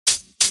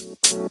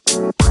Welcome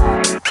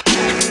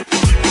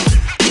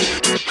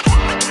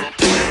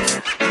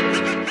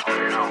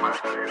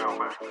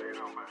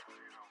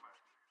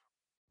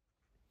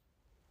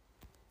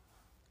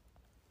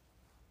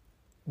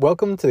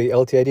to the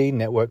LTAD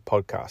Network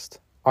podcast.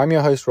 I'm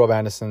your host, Rob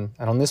Anderson,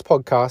 and on this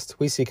podcast,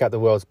 we seek out the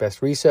world's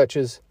best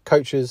researchers,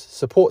 coaches,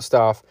 support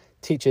staff,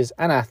 teachers,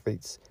 and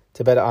athletes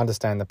to better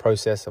understand the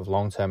process of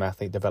long-term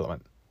athlete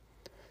development.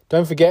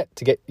 Don't forget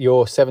to get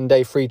your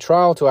 7-day free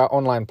trial to our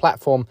online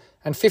platform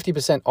and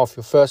 50% off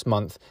your first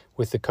month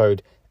with the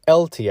code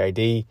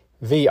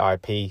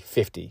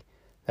LTADVIP50.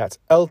 That's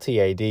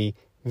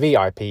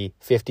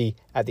LTADVIP50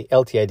 at the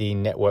LTAD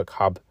Network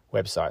Hub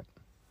website.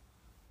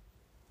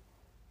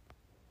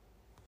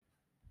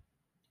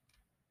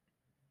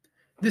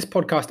 This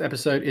podcast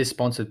episode is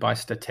sponsored by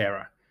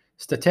Statera.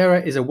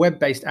 Statera is a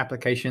web-based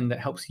application that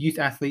helps youth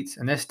athletes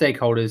and their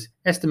stakeholders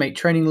estimate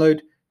training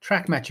load,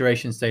 track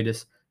maturation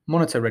status,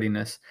 monitor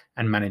readiness,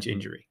 and manage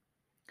injury.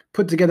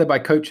 Put together by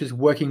coaches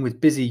working with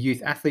busy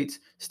youth athletes,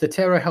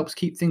 Statera helps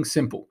keep things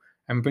simple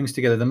and brings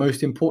together the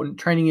most important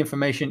training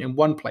information in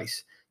one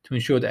place to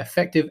ensure that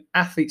effective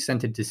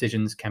athlete-centered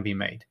decisions can be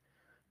made.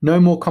 No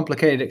more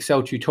complicated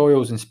Excel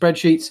tutorials and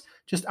spreadsheets,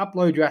 just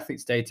upload your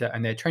athlete's data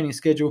and their training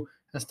schedule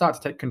and start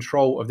to take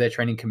control of their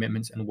training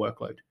commitments and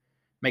workload.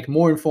 Make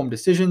more informed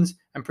decisions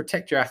and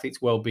protect your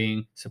athlete's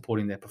well-being,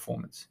 supporting their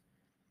performance.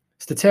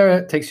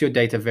 Statera takes your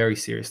data very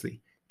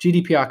seriously.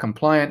 GDPR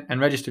compliant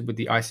and registered with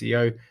the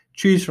ICO,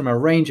 choose from a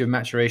range of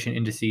maturation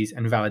indices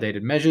and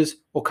validated measures,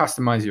 or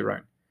customize your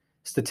own.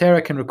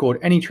 Statera can record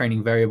any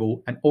training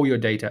variable and all your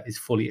data is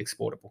fully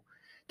exportable.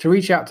 To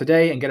reach out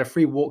today and get a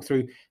free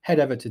walkthrough, head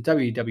over to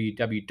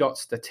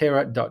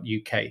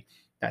www.statera.uk.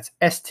 That's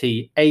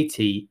statera.uk.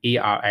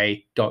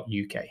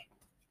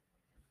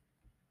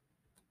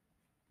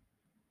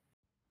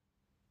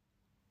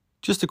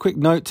 Just a quick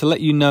note to let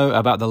you know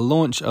about the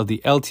launch of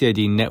the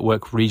LTAD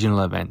Network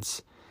regional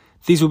events.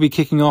 These will be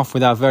kicking off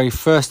with our very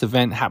first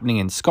event happening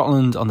in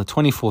Scotland on the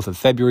 24th of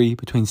February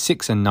between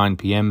 6 and 9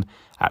 p.m.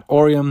 at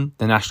Oriam,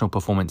 the National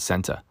Performance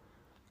Centre.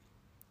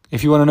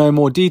 If you want to know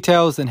more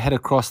details, then head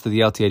across to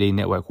the LTAD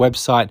Network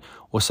website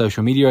or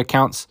social media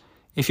accounts.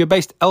 If you're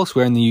based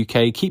elsewhere in the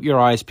UK, keep your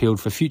eyes peeled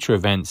for future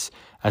events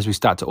as we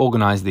start to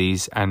organise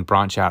these and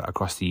branch out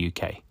across the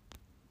UK.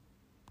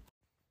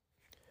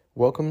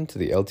 Welcome to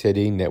the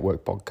LTAD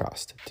Network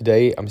podcast.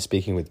 Today I'm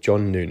speaking with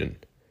John Noonan.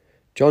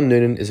 John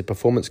Noonan is a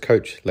performance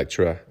coach,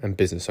 lecturer and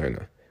business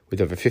owner with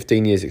over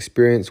 15 years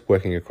experience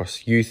working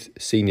across youth,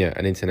 senior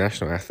and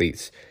international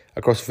athletes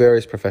across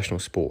various professional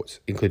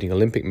sports, including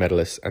Olympic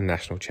medalists and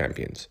national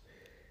champions.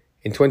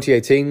 In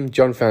 2018,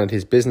 John founded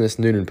his business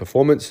Noonan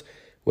Performance,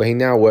 where he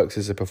now works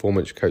as a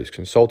performance coach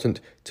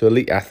consultant to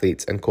elite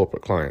athletes and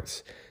corporate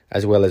clients,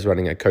 as well as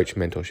running a coach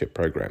mentorship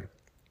program.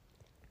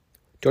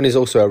 John is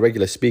also a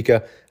regular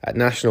speaker at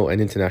national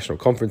and international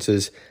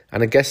conferences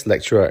and a guest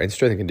lecturer in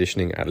strength and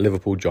conditioning at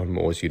Liverpool John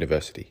Moores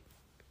University.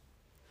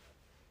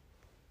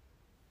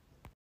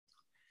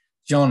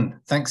 John,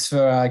 thanks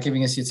for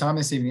giving us your time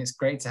this evening. It's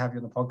great to have you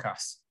on the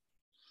podcast.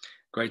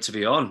 Great to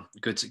be on.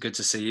 Good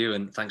to see you,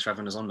 and thanks for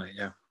having us on, mate.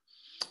 Yeah,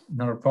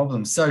 not a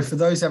problem. So, for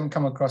those who haven't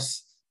come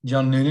across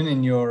John Noonan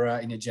in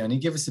your journey,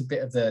 give us a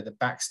bit of the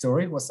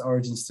backstory. What's the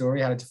origin story?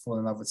 How did you fall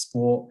in love with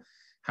sport?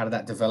 How did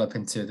that develop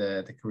into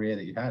the career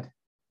that you had?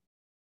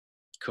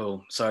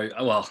 Cool. So,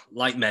 well,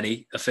 like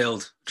many,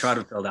 tried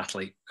and failed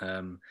athlete.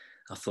 I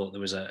thought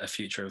there was a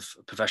future of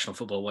professional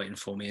football waiting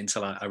for me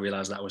until I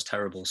realised that was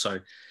terrible. So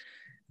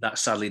that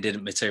sadly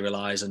didn't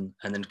materialise, and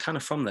then kind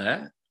of from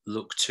there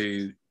looked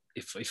to,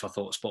 if I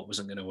thought sport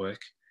wasn't going to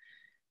work,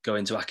 go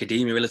into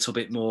academia a little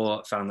bit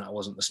more. Found that I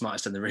wasn't the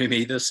smartest in the room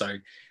either, so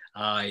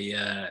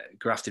I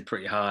grafted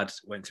pretty hard,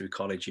 went through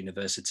college,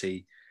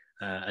 university,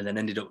 and then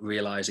ended up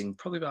realising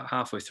probably about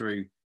halfway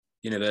through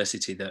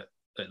university that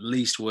at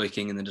least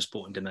working in the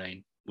sporting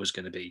domain was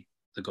going to be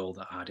the goal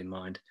that I had in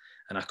mind,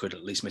 and I could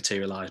at least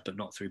materialise, but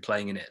not through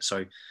playing in it.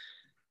 So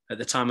at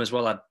the time as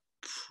well, I'd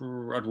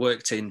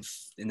worked in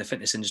the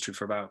fitness industry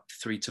for about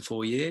 3 to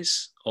 4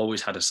 years,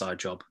 always had a side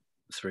job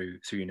through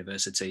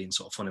university and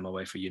sort of funding my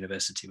way through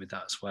university with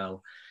that as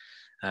well,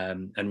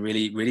 and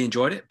really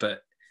enjoyed it.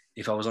 But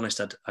if I was honest,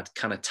 I'd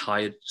kind of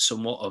tired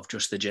somewhat of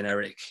just the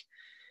generic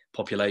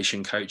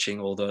population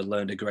coaching, although I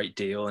learned a great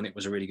deal and it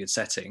was a really good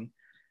setting.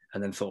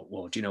 And then thought,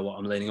 well, do you know what?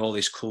 I'm learning all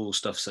this cool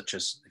stuff such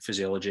as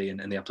physiology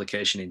and the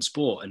application in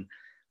sport. And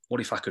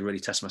what if I could really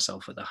test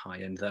myself at the high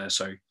end there?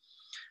 So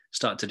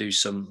started to do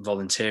some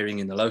volunteering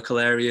in the local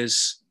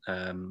areas,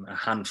 a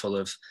handful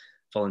of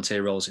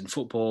volunteer roles in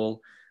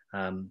football.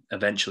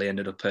 Eventually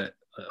ended up at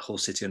Hull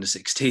City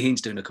under-16s,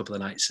 doing a couple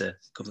of nights a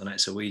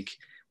week,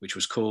 which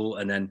was cool.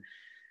 And then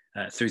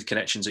through the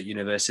connections at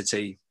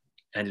university,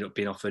 ended up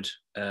being offered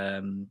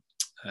a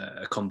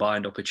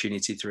combined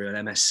opportunity through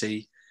an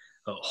MSc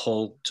at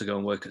Hull to go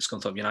and work at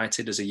Scunthorpe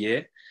United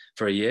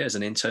for a year as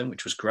an intern,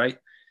 which was great.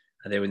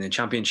 And they were in the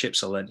championship,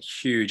 so I learned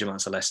huge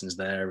amounts of lessons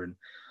there and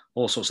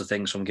all sorts of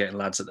things, from getting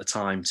lads at the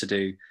time to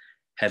do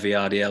heavy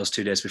RDLs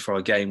 2 days before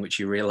a game, which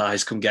you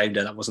realise come game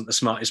day that wasn't the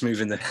smartest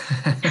move in the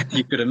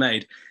you could have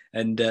made,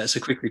 and so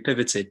quickly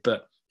pivoted.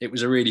 But it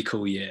was a really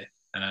cool year,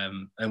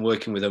 and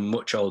working with a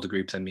much older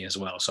group than me as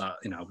well. So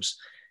I was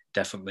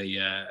definitely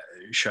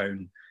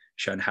shown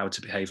how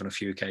to behave on a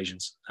few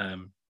occasions.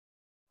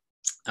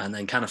 And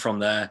then kind of from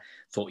there,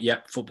 thought,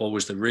 football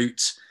was the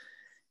route.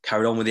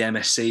 Carried on with the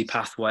MSc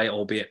pathway,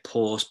 albeit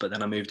paused, but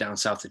then I moved down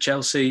south to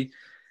Chelsea.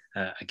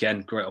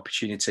 Again, great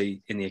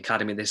opportunity in the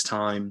academy this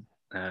time.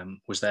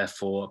 Was there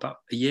for about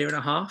a year and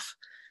a half.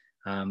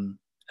 And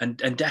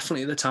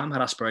definitely at the time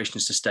had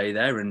aspirations to stay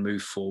there and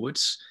move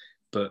forwards.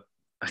 But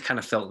I kind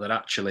of felt that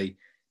actually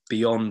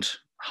beyond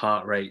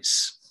heart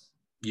rates,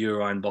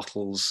 urine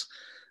bottles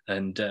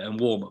and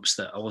warm-ups,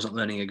 that I wasn't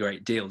learning a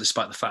great deal,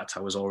 despite the fact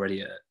I was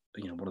already at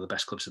one of the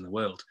best clubs in the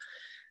world.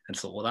 And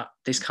thought, well,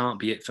 this can't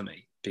be it for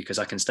me, because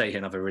I can stay here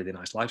and have a really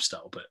nice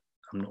lifestyle, but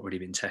I'm not really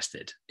being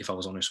tested, if I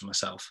was honest with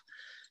myself.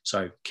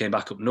 So came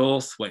back up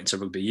north, went into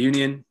rugby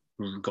union,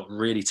 got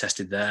really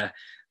tested there.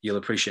 You'll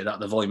appreciate that.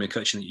 The volume of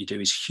coaching that you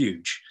do is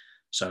huge.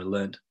 So I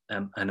learned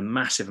a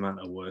massive amount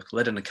of work,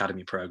 led an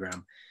academy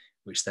program,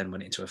 which then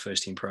went into a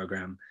first team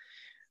program,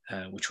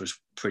 which was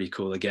pretty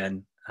cool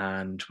again,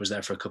 and was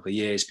there for a couple of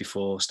years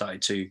before I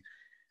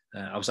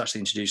was actually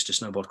introduced to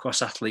snowboard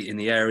cross athlete in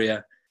the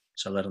area.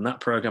 So I led on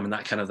that program, and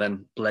that kind of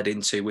then bled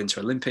into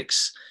Winter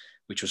Olympics,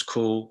 which was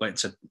cool. Went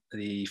to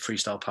the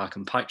freestyle park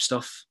and pipe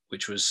stuff,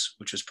 which was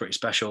pretty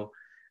special,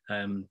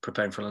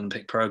 preparing for an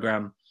Olympic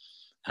program.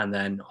 And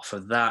then off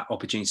of that,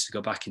 opportunity to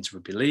go back into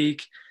rugby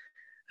league,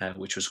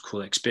 which was a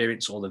cool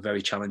experience, although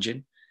very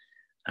challenging.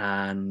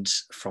 And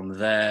from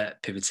there,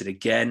 pivoted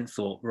again,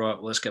 thought, right,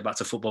 well, let's get back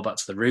to football, back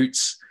to the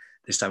roots,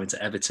 this time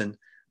into Everton,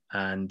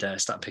 and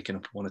start picking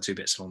up one or two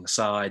bits along the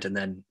side. And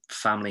then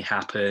family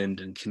happened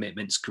and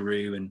commitments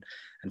grew, and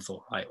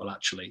thought, right, well,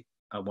 actually,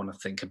 I want to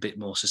think a bit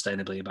more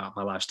sustainably about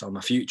my lifestyle,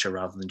 my future,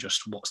 rather than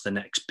just what's the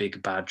next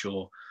big badge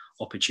or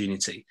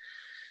opportunity.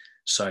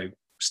 So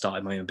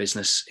started my own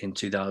business in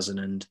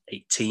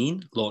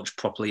 2018, launched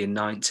properly in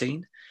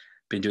 19,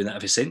 been doing that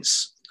ever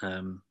since.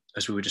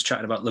 As we were just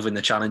chatting about, loving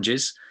the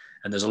challenges,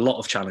 and there's a lot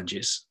of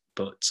challenges,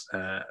 but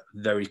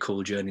very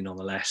cool journey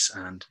nonetheless,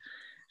 and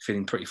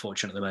feeling pretty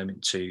fortunate at the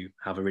moment to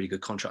have a really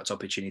good contract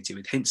opportunity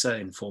with Hintsa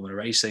in Formula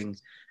Racing,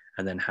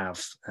 and then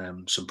have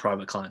some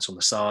private clients on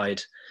the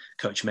side,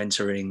 coach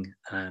mentoring,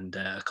 and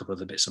a couple of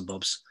the bits and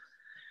bobs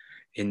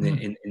in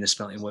the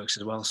smelting works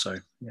as well. So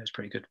yeah, it's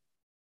pretty good.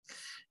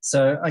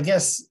 So I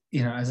guess,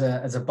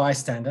 as a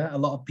bystander, a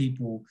lot of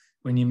people,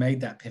 when you made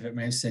that pivot,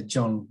 may have said,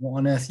 John, what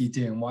on earth are you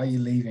doing? Why are you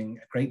leaving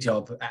a great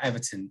job at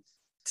Everton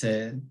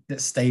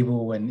that's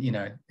stable and,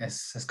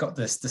 has got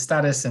the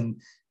status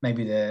and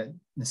maybe the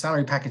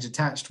salary package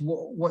attached?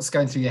 What's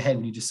going through your head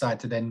when you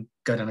decide to then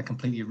go down a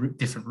completely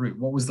different route?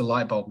 What was the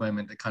light bulb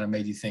moment that kind of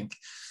made you think,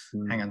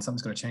 hang on,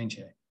 something's got to change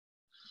here?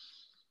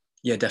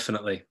 Yeah,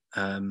 definitely.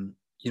 You're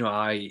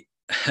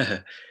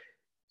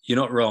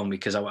not wrong,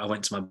 because I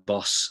went to my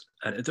boss,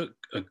 and it took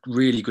a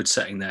really good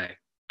setting there.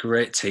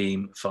 Great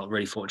team. Felt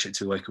really fortunate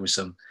to be working with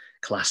some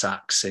class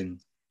acts in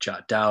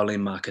Jack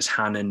Dowling, Marcus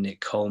Hannon,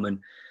 Nick Coleman,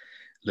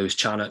 Lewis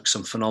Channock,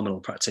 some phenomenal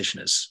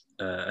practitioners,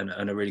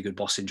 and a really good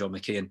boss in John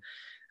McKeon. And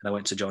I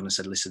went to John and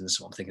said, listen, this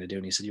is what I'm thinking of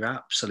doing. He said, you're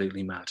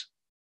absolutely mad.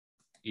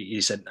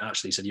 He said,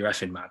 you're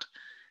effing mad,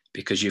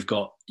 because you've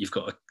got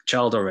a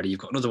child already. You've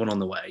got another one on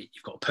the way.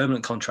 You've got a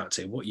permanent contract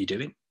here. What are you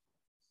doing?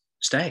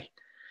 Stay.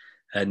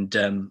 And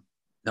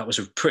that was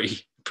a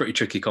pretty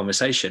tricky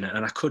conversation,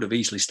 and I could have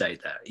easily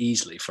stayed there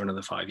for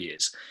another 5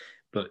 years.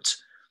 But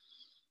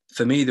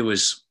for me, there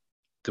was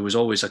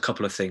always a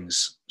couple of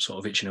things sort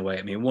of itching away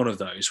at me. And one of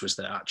those was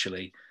that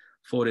actually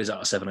 4 days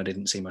out of 7, I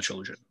didn't see my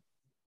children.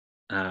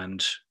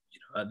 And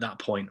at that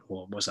point,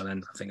 what was I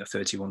then? I think a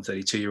 31,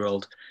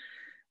 32-year-old,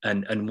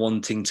 and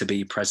wanting to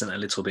be present a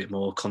little bit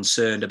more,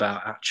 concerned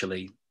about,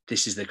 actually,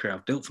 this is the career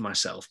I've built for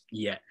myself,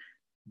 yet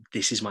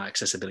this is my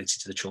accessibility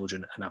to the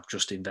children, and I've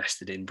just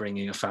invested in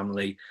bringing a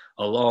family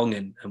along,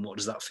 and what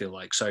does that feel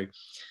like? So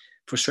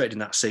frustrated in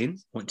that scene,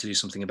 wanting to do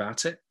something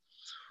about it.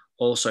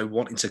 Also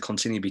wanting to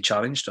continue to be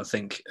challenged. I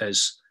think,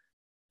 as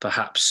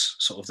perhaps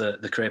sort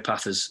of the career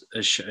path has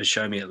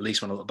shown me, at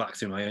least when I look back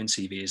through my own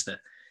CV, is that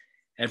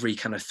every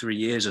kind of 3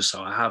 years or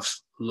so, I have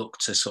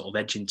looked to sort of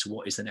edge into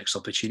what is the next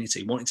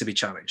opportunity, wanting to be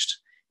challenged,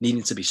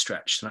 needing to be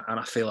stretched. And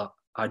I feel like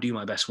I do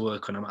my best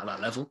work when I'm at that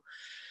level.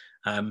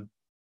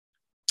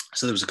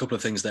 So there was a couple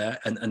of things there.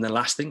 And the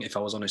last thing, if I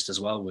was honest as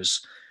well,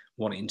 was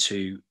wanting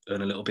to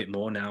earn a little bit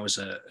more now as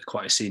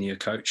quite a senior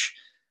coach.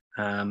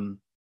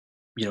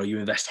 You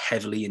invest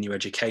heavily in your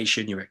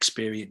education, your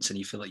experience, and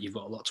you feel like you've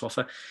got a lot to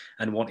offer,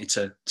 and wanted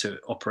to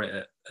operate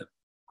at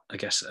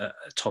a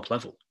top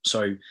level.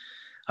 So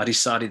I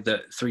decided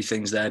that 3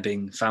 things there,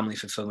 being family,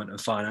 fulfillment, and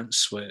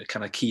finance, were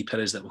kind of key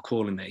pillars that were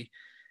calling me.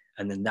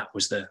 And then that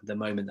was the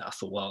moment that I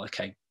thought, well,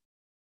 okay,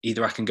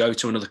 either I can go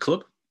to another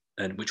club,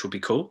 and which would be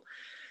cool,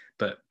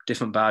 but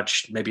different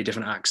badge, maybe a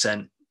different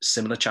accent,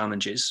 similar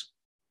challenges.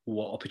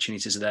 What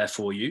opportunities are there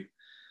for you,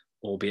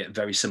 albeit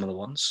very similar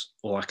ones?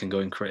 Or I can go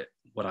and create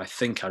what I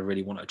think I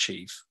really want to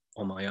achieve,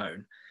 on my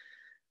own.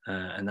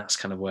 And that's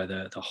kind of where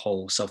the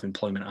whole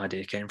self-employment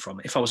idea came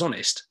from. If I was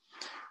honest,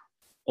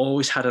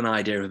 always had an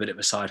idea of a bit of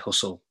a side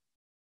hustle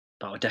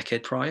about a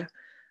decade prior.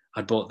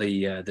 I'd bought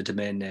the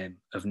domain name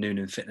of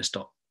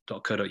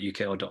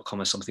noonanfitness.co.uk or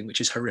 .com or something,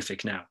 which is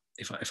horrific now.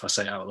 If I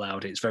say it out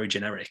loud, it's very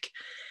generic.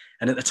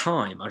 And at the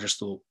time, I just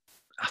thought,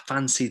 I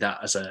fancy that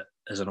as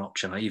an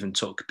option. I even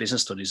took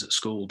business studies at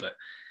school, but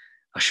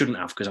I shouldn't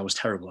have because I was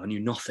terrible. I knew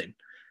nothing.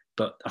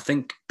 But I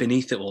think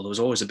beneath it all, there was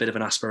always a bit of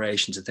an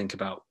aspiration to think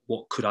about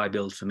what could I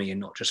build for me and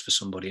not just for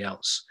somebody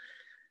else.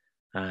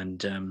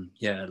 And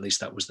at least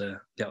that was the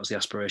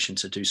aspiration,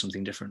 to do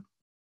something different.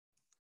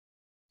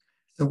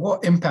 So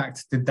what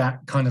impact did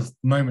that kind of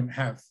moment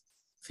have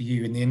for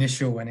you in the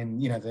initial and in,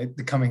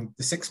 the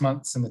 6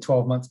 months and the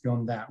 12 months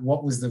beyond that?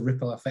 What was the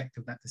ripple effect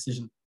of that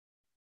decision?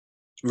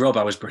 Rob,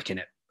 I was bricking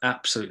it,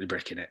 absolutely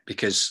bricking it,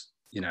 because,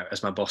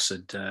 as my boss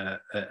had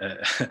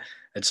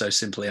so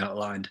simply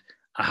outlined,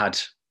 I had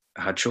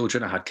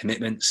children, I had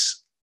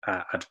commitments.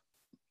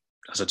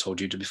 As I told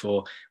you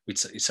before, we'd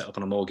set up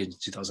on a mortgage in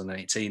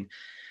 2018.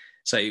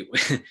 So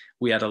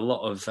we had a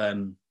lot of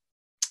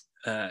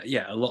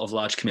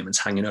large commitments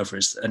hanging over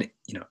us, and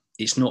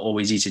it's not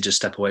always easy to just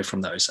step away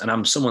from those. And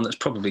I'm someone that's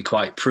probably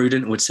quite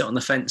prudent, would sit on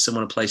the fence and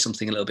want to play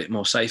something a little bit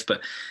more safe.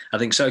 But I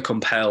think so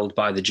compelled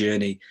by the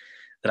journey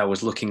that I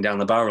was looking down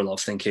the barrel of,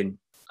 thinking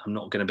I'm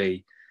not going to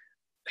be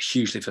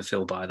hugely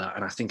fulfilled by that,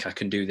 and I think I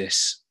can do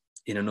this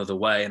in another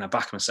way. And I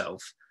back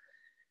myself.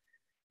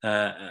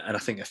 And I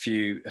think a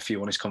few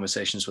honest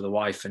conversations with a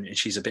wife, and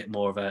she's a bit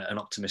more of an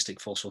optimistic,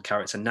 forceful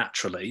character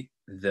naturally,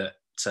 that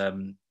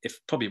if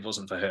probably it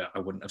wasn't for her, I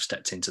wouldn't have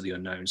stepped into the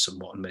unknown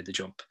somewhat and made the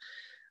jump.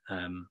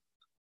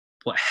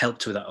 What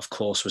helped with that, of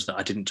course, was that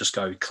I didn't just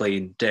go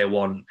clean day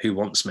one, who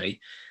wants me?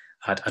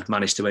 I'd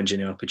managed to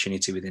engineer an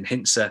opportunity within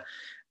Hintsa,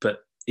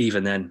 but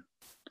even then,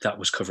 that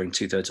was covering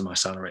 2/3 of my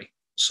salary.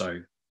 So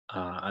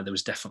there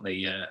was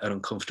definitely an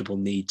uncomfortable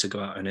need to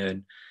go out and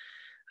earn.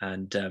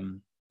 And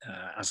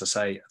as I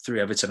say, through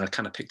Everton, I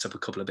kind of picked up a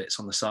couple of bits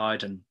on the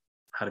side and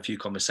had a few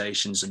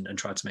conversations and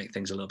tried to make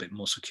things a little bit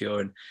more secure.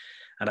 And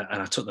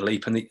I took the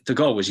leap. And the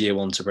goal was year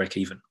one to break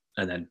even,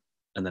 and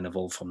then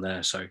evolve from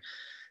there. So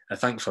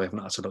thankfully, I've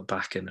not had to look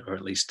back or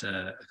at least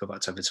go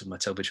back to Everton with my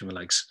tail between my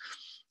legs.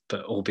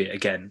 But albeit,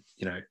 again,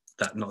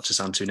 that not to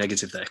sound too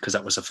negative there, because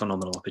that was a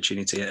phenomenal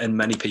opportunity. And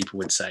many people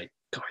would say,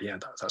 God, yeah,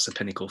 that's a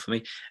pinnacle for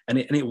me. And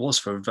it was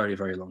for a very,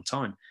 very long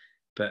time.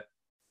 But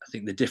I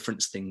think the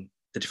difference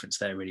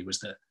there really was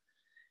that,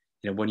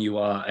 when you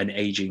are an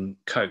aging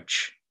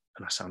coach,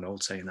 and I sound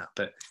old saying that,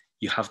 but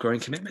you have growing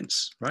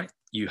commitments, right?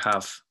 You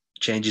have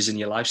changes in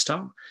your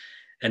lifestyle.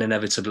 And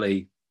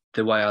inevitably,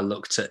 the way I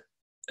looked at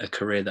a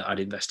career that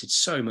I'd invested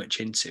so much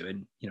into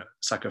and,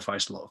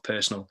 sacrificed a lot of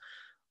personal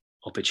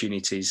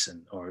opportunities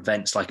or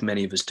events, like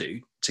many of us do,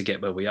 to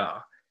get where we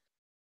are,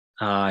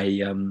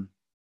 the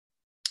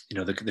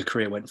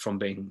career went from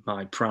being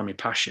my primary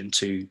passion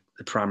to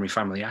the primary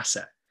family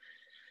asset.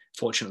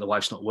 Fortunately, the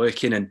wife's not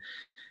working, and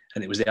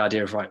it was the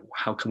idea of, right,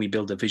 how can we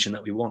build a vision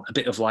that we want? A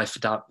bit of life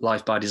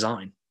by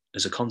design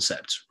as a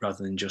concept,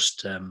 rather than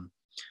just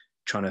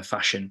trying to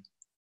fashion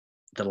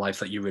the life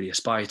that you really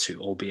aspire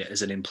to, albeit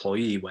as an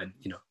employee, when,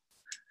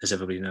 as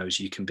everybody knows,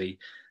 you can be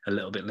a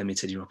little bit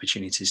limited in your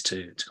opportunities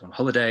to go on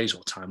holidays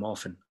or time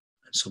off and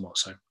somewhat.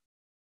 So, yeah.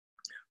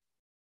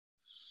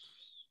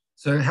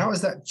 So how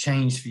has that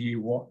changed for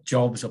you? What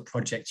jobs or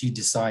projects you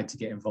decide to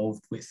get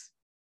involved with?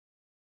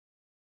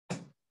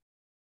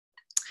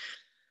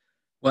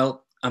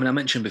 Well, I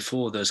mentioned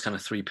before those kind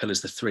of 3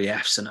 pillars, the 3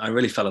 Fs, and I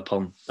really fell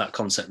upon that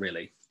concept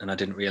really, and I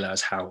didn't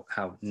realize how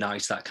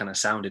nice that kind of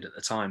sounded at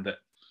the time. But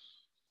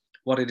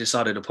what I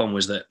decided upon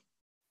was that,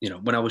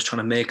 when I was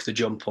trying to make the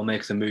jump or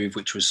make the move,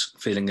 which was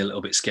feeling a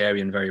little bit scary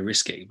and very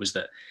risky, was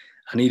that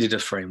I needed a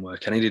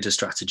framework, I needed a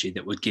strategy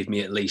that would give me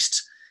at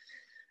least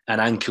an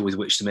anchor with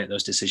which to make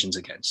those decisions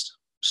against.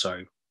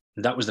 So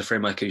that was the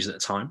framework I used at the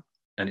time,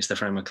 and it's the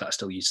framework that I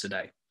still use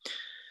today,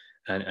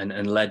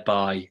 and led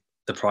by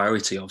the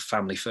priority of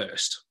family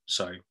first.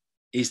 So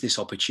is this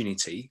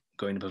opportunity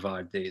going to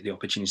provide the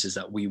opportunities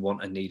that we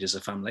want and need as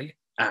a family?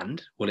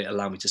 And will it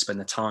allow me to spend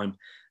the time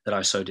that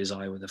I so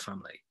desire with the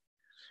family?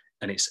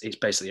 And it's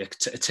basically a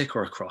tick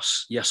or a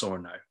cross, yes or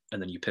a no, and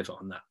then you pivot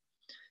on that.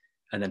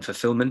 And then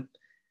fulfillment,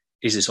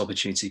 is this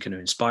opportunity going to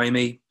inspire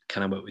me?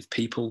 Can I work with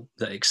people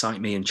that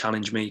excite me and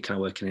challenge me? Can I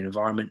work in an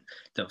environment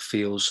that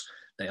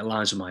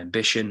aligns with my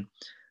ambition?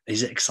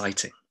 Is it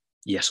exciting?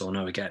 Yes or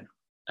no again.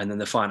 And then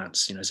the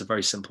finance, it's a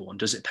very simple one.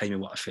 Does it pay me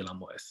what I feel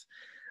I'm worth?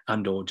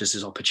 And or does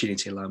this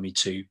opportunity allow me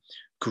to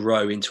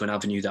grow into an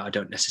avenue that I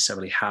don't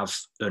necessarily have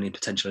earning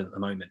potential in at the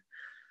moment?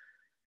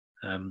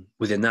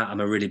 Within that, I'm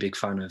a really big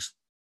fan of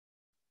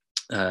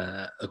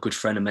a good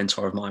friend and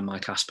mentor of mine,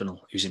 Mike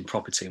Aspinall, who's in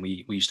property, and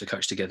we used to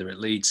coach together at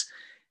Leeds.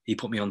 He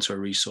put me onto a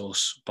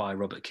resource by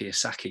Robert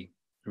Kiyosaki,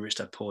 Rich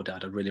Dad Poor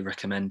Dad. I'd really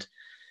recommend,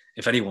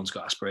 if anyone's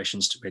got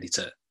aspirations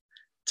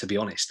to be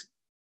honest,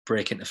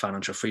 break into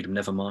financial freedom,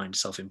 never mind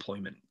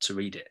self-employment, to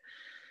read it.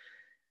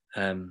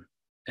 And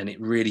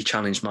it really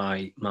challenged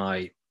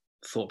my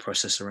thought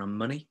process around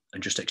money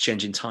and just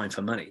exchanging time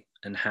for money,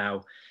 and how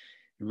it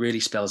really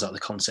spells out the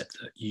concept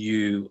that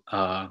you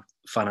are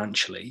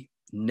financially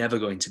never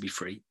going to be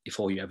free if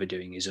all you're ever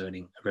doing is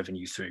earning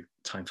revenue through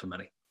time for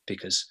money,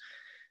 because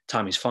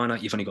time is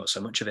finite. You've only got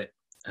so much of it.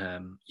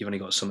 You've only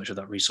got so much of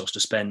that resource to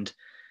spend.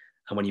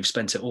 And when you've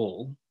spent it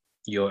all,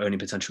 your earning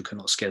potential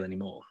cannot scale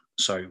anymore.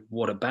 So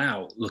what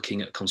about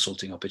looking at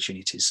consulting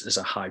opportunities as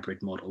a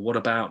hybrid model? What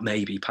about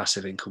maybe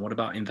passive income? What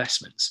about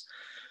investments?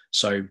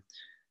 So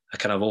I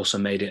kind of also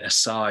made it a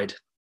side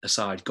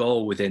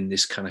goal within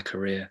this kind of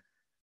career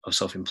of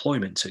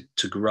self-employment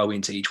to grow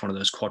into each one of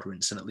those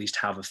quadrants and at least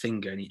have a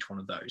finger in each one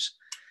of those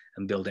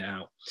and build it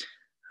out.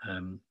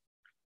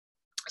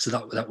 So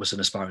that was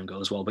an aspiring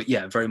goal as well. But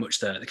yeah, very much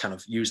the kind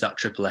of use that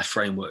triple F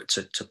framework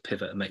to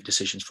pivot and make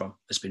decisions from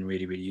has been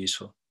really, really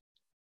useful.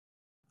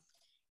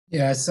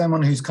 Yeah, as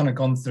someone who's kind of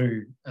gone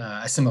through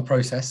a similar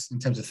process in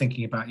terms of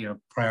thinking about your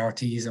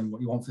priorities and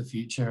what you want for the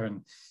future,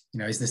 and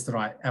is this the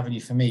right avenue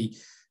for me?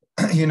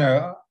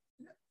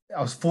 I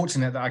was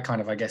fortunate that I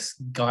kind of, I guess,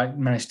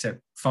 managed to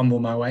fumble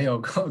my way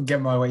or get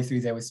my way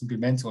through there with some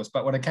good mentors.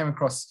 But when I came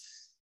across,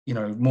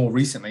 more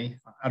recently,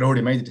 I'd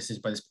already made the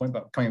decision by this point,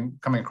 but coming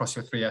across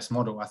your 3S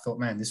model, I thought,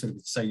 man, this would have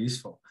been so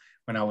useful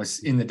when I was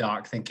in the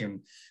dark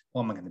thinking,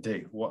 what am I going to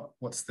do?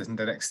 What's the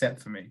next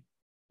step for me?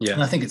 Yeah.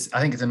 And I think it's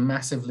a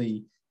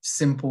massively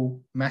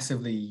simple,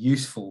 massively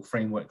useful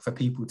framework for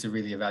people to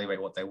really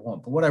evaluate what they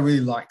want. But what I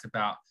really liked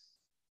about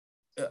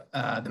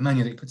the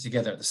manual that you put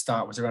together at the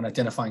start was around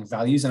identifying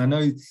values. And I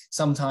know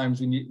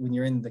sometimes when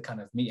you're in the kind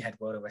of meathead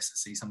world of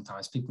S&C,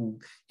 sometimes people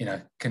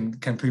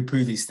can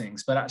poo-poo these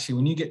things, but actually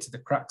when you get to the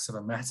crux of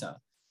a matter,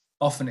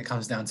 often it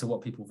comes down to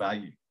what people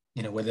value,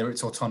 whether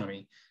it's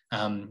autonomy,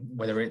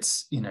 whether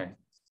it's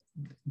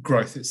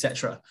growth,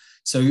 etc.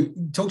 So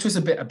talk to us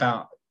a bit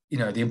about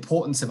the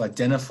importance of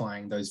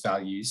identifying those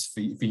values for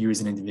you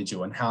as an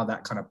individual and how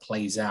that kind of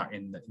plays out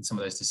in some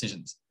of those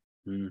decisions.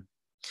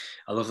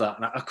 I love that.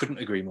 And I couldn't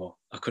agree more.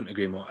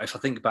 If I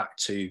think back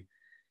to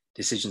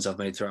decisions I've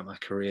made throughout my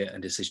career and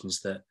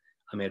decisions that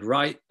I made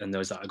right and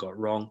those that I got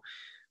wrong,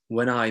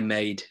 when I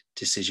made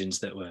decisions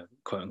that were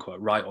quote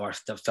unquote right, or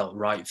that felt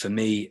right for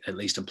me, at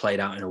least, and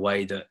played out in a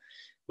way that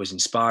was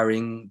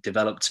inspiring,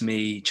 developed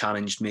me,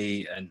 challenged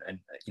me, and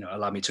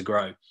allowed me to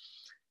grow,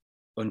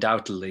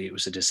 undoubtedly it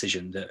was a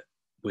decision that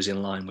was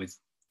in line with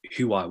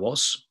who I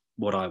was,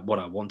 what I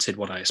wanted,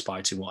 what I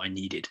aspired to, what I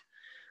needed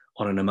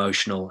on an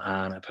emotional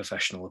and a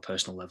professional or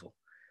personal level.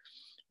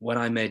 When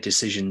I made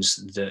decisions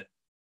that,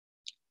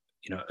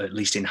 at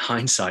least in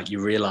hindsight,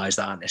 you realize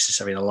that aren't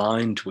necessarily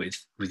aligned with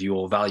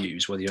your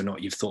values, whether or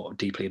not you've thought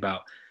deeply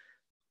about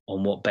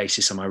on what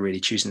basis am I really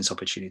choosing this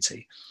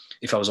opportunity.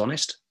 If I was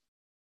honest,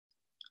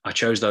 I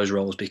chose those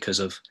roles because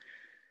of,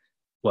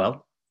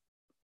 well,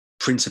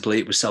 principally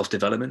it was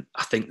self-development.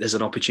 I think there's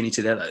an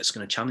opportunity there that's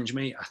going to challenge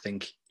me. I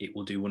think it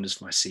will do wonders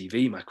for my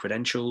CV, my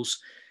credentials,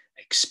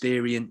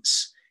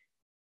 experience,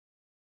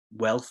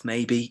 wealth,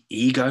 maybe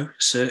ego,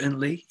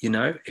 certainly.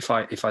 If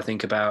I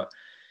think about,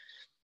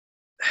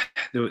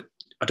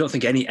 I don't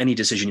think any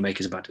decision you make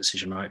is a bad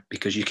decision, right?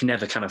 Because you can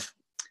never kind of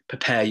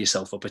prepare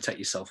yourself or protect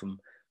yourself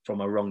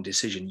from a wrong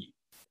decision.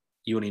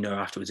 You only know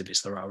afterwards if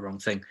it's the right or wrong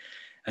thing.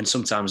 And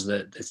sometimes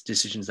the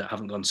decisions that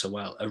haven't gone so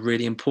well are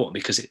really important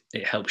because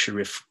it helps you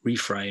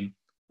reframe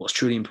what's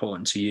truly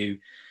important to you.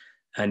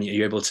 And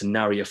you're able to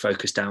narrow your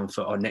focus down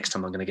for, next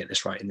time I'm going to get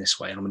this right in this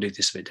way, and I'm going to do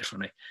this a bit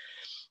differently.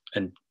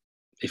 And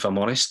if I'm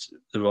honest,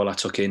 the role I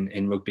took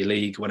in rugby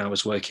league when I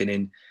was working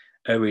in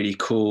a really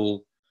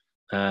cool,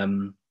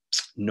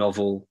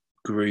 novel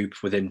group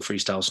within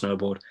freestyle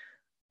snowboard,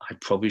 I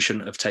probably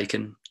shouldn't have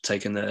taken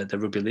the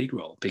rugby league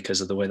role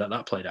because of the way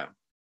that played out.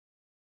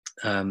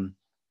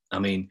 I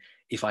mean,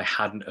 if I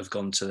hadn't have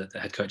gone to the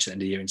head coach at the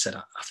end of the year and said,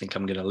 I think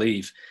I'm going to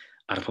leave,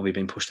 I'd have probably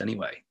been pushed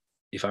anyway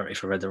if I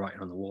read the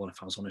writing on the wall,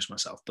 if I was honest with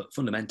myself. But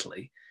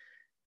fundamentally,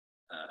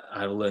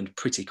 I learned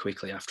pretty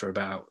quickly after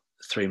about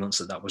 3 months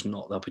that was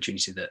not the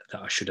opportunity that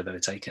I should have ever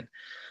taken,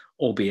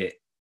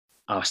 albeit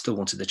I still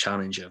wanted the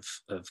challenge of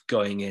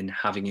going in,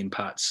 having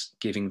impacts,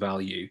 giving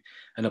value,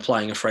 and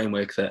applying a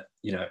framework that,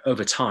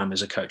 over time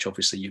as a coach,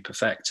 obviously you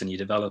perfect and you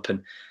develop,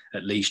 and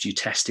at least you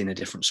test in a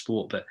different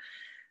sport. But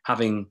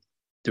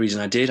the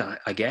reason I did,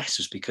 I guess,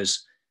 was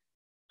because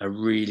a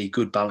really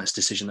good balanced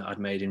decision that I'd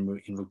made in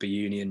rugby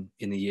union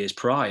in the years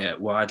prior,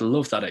 where I'd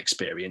loved that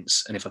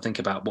experience. And if I think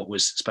about what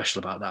was special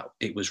about that,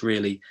 it was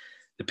really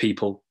the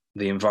people,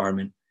 the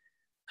environment,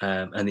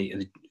 and I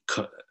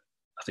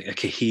think a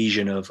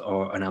cohesion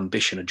or an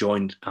ambition, a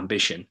joined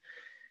ambition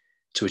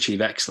to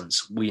achieve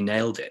excellence. We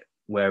nailed it.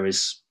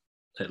 Whereas,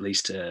 at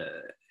least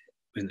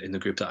in the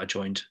group that I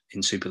joined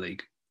in Super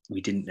League,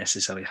 we didn't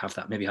necessarily have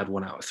that. Maybe had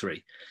 1 out of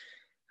 3.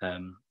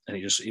 And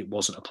it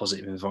wasn't a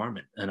positive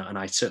environment, and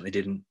I certainly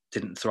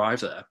didn't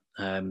thrive there.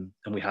 And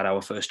we had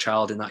our first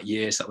child in that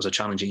year, so that was a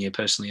challenging year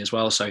personally as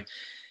well. So,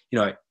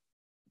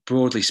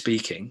 broadly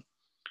speaking,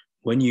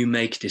 when you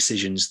make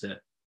decisions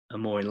that are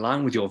more in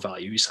line with your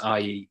values,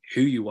 i.e.,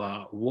 who you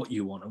are, what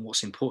you want, and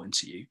what's important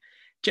to you,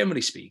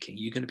 generally speaking,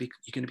 you're going to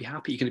be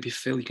happy, you're going to be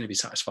fulfilled, you're going to be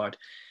satisfied,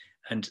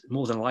 And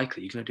more than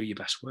likely, you're going to do your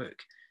best work.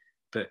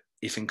 But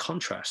if in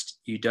contrast,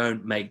 you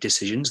don't make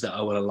decisions that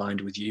are well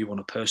aligned with you on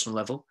a personal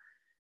level,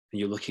 and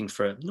you're looking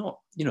for not,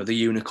 the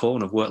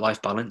unicorn of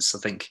work-life balance, I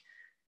think,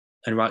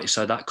 and rightly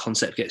so, that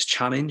concept gets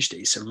challenged.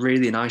 It's a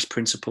really nice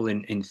principle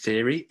in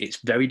theory. It's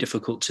very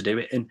difficult to do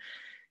it. And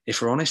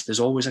if we're honest, there's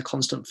always a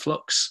constant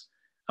flux.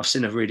 I've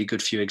seen a really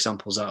good few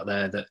examples out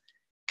there that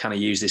kind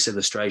of use this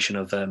illustration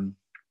of a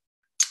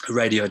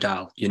radio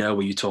dial,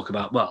 where you talk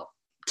about, well,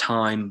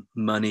 time,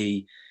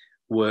 money,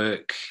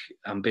 work,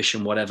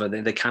 ambition, whatever,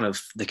 they kind of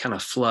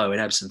flow in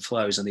ebbs and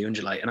flows, and they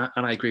undulate. And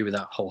I agree with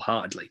that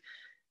wholeheartedly.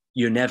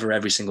 You're never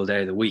every single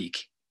day of the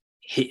week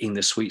hitting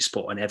the sweet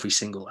spot on every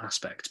single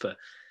aspect, but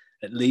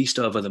at least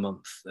over the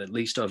month, at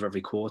least over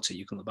every quarter,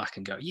 you can look back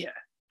and go, yeah,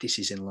 this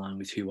is in line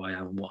with who I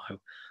am and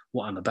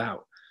what I'm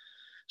about.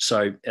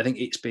 So I think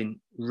it's been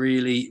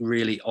really,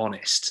 really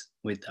honest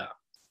with that.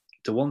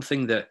 The one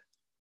thing that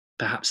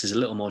perhaps is a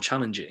little more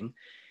challenging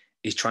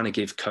is trying to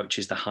give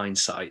coaches the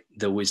hindsight,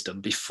 the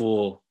wisdom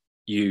before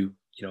you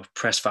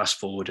press fast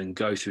forward and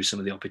go through some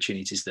of the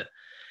opportunities that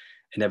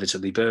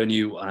inevitably burn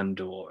you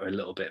or a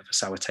little bit of a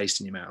sour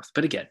taste in your mouth.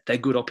 But again, they're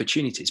good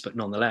opportunities, but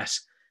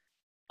nonetheless,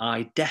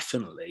 I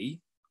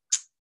definitely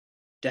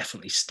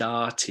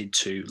started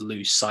to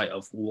lose sight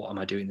of what am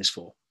I doing this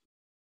for?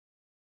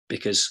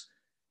 Because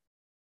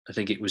I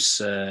think it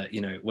was,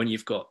 when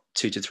you've got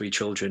 2 to 3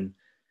 children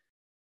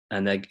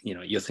and they're,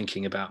 you're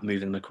thinking about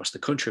moving them across the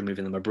country,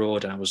 moving them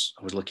abroad. And I was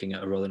looking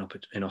at a role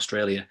in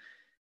Australia,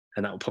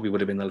 and that probably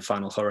would have been the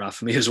final hurrah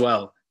for me as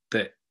well.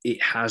 But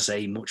it has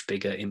a much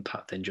bigger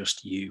impact than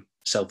just you.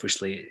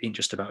 Selfishly, it ain't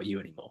just about you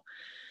anymore.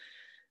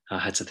 I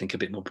had to think a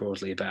bit more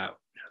broadly about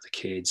the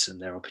kids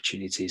and their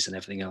opportunities and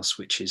everything else,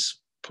 which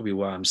is probably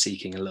where I'm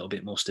seeking a little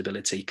bit more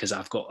stability, because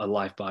I've got a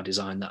life by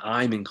design that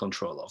I'm in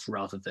control of,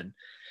 rather than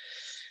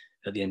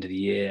at the end of the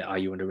year, are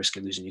you under risk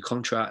of losing your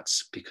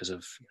contracts because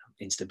of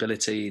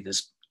instability?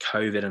 There's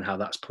COVID and how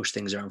that's pushed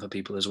things around for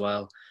people as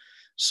well.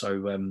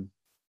 So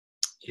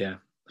I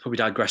probably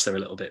digressed there a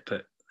little bit,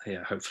 but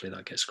yeah, hopefully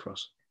that gets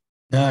across.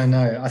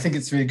 No, I think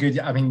it's really good.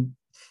 I mean,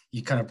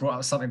 you kind of brought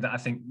up something that I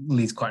think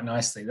leads quite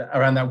nicely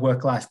around that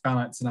work-life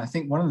balance. And I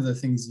think one of the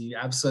things you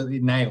absolutely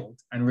nailed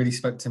and really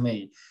spoke to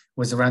me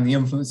was around the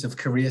influence of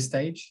career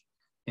stage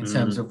in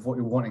terms of what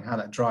you're wanting, how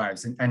that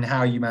drives, and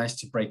how you managed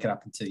to break it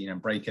up into,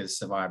 breakers,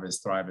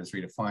 survivors, thrivers,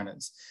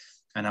 redefiners.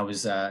 And I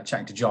was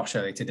chatting to Josh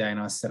earlier today, and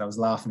I said I was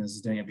laughing as I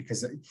was doing it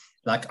because,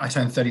 I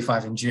turned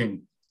 35 in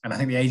June. And I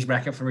think the age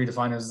bracket for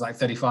redefiners was like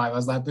 35. I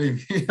was like, boom,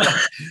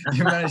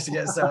 you managed to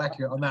get so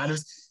accurate on that. And it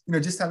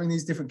was, just having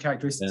these different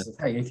characteristics of,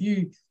 hey, if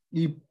you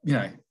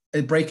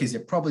at breakers,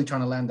 you're probably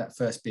trying to land that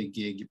first big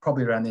gig. You're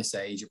probably around this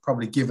age. You're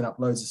probably giving up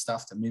loads of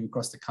stuff to move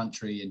across the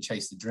country and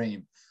chase the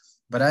dream.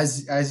 But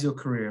as your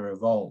career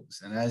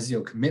evolves and as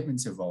your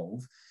commitments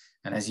evolve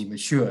and as you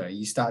mature,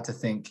 you start to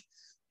think,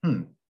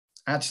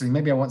 actually,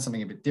 maybe I want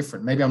something a bit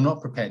different. Maybe I'm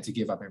not prepared to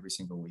give up every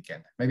single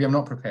weekend. Maybe I'm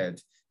not prepared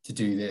to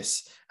do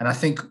this. And I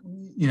think,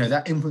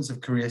 that influence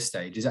of career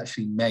stage is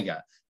actually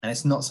mega. And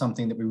it's not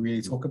something that we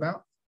really talk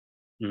about.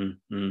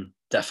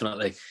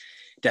 Definitely.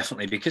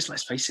 Because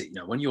let's face it,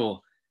 when you're,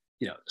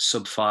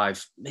 sub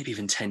 5, maybe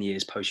even 10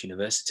 years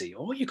post-university,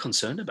 all you're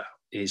concerned about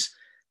is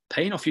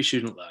paying off your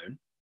student loan,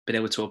 being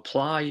able to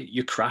apply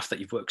your craft that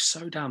you've worked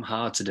so damn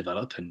hard to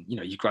develop. And,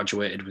 you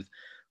graduated with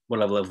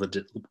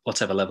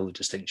whatever level of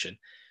distinction.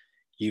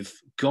 You've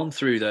gone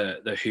through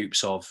the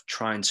hoops of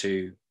trying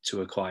to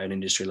acquire an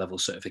industry level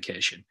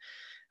certification,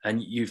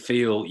 and you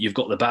feel you've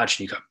got the badge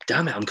and you go,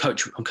 damn it, I'm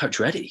coach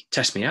ready.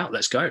 Test me out.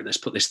 Let's go. Let's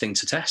put this thing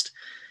to test.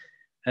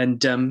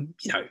 And,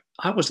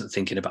 I wasn't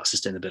thinking about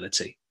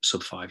sustainability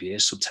sub 5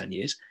 years, sub 10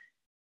 years.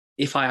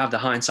 If I have the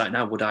hindsight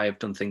now, would I have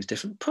done things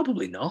different?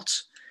 Probably not.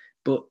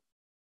 But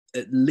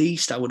at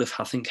least I would have,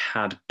 I think,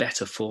 had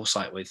better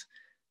foresight with,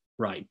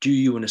 right, do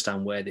you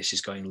understand where this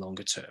is going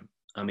longer term?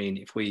 I mean,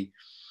 if we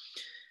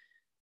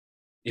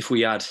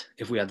had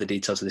the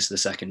details of this in a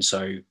second.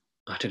 So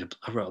I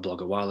wrote a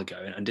blog a while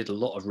ago and did a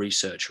lot of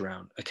research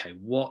around, okay,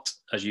 what,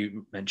 as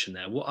you mentioned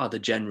there, what are the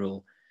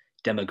general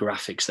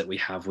demographics that we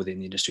have within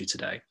the industry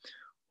today?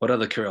 What are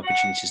the career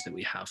opportunities that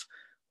we have?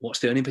 What's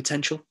the earning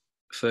potential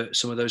for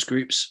some of those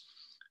groups?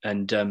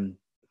 And the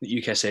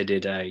UKSA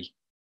did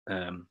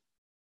an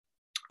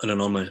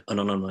anonymous,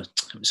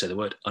 let me say the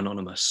word,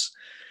 anonymous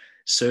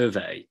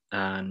survey,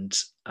 and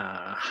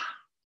there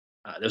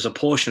was a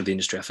portion of the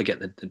industry, I forget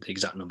the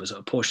exact numbers,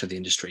 a portion of the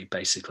industry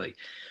basically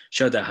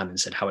showed their hand and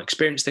said how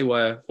experienced they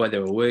were, where they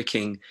were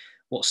working,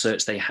 what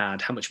certs they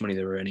had, how much money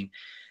they were earning.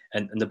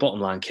 And the bottom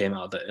line came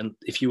out that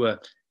if you were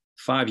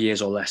 5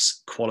 years or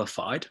less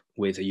qualified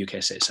with a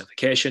UKSA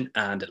certification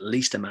and at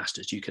least a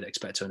master's, you could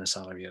expect to earn a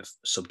salary of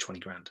sub 20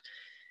 grand.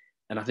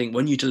 And I think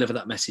when you deliver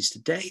that message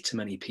today to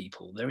many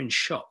people, they're in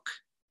shock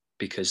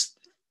because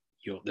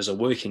there's a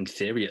working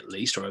theory at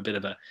least, or a bit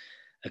of a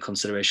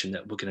consideration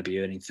that we're going to be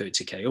earning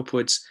 30k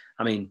upwards.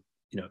 I mean,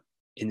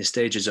 in the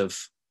stages of,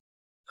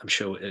 I'm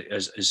sure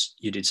as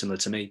you did similar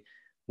to me,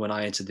 when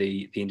I entered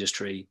the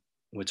industry,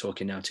 we're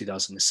talking now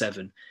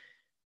 2007,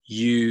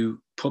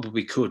 you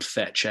probably could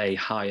fetch a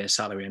higher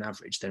salary on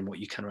average than what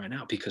you can right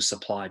now, because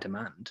supply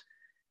demand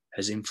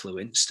has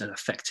influenced and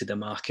affected the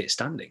market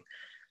standing.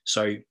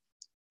 So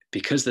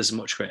because there's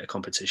much greater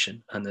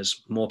competition and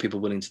there's more people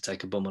willing to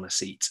take a bum on a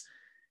seat,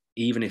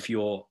 even if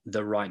you're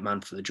the right man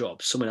for the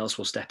job, someone else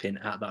will step in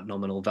at that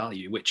nominal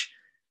value, which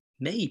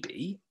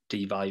maybe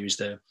devalues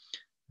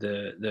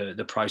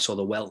the price or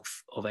the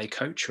wealth of a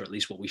coach, or at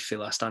least what we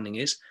feel our standing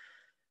is.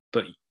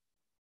 But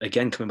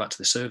again, coming back to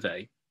the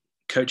survey,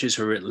 coaches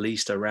who are at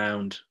least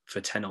around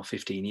for 10 or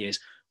 15 years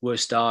were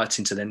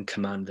starting to then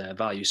command their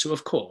value. So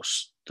of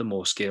course, the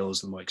more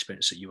skills, the more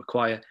experience that you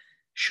acquire,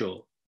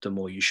 sure, the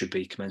more you should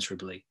be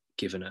commensurably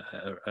given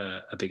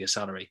a bigger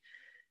salary.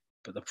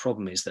 But the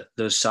problem is that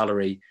those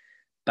salary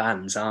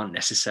bands aren't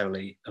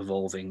necessarily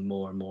evolving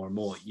more and more and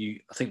more.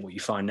 I think what you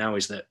find now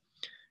is that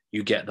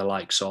you get the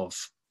likes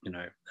of,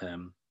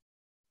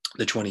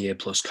 the 20-year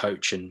plus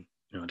coach, and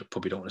I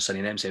probably don't want to say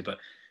any names here, but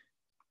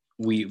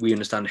we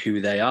understand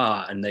who they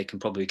are, and they can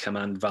probably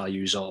command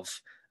values of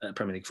a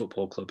Premier League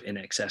football club in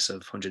excess of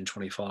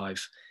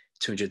 125,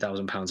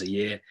 200,000 pounds a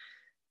year.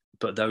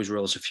 But those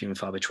roles are few and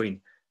far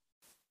between.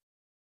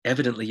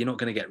 Evidently, you're not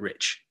going to get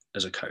rich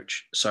as a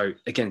coach. So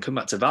again, come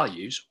back to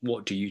values.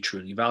 What do you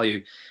truly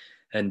value?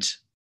 And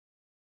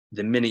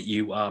the minute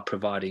you are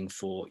providing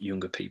for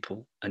younger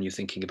people and you're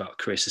thinking about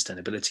career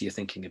sustainability, you're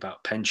thinking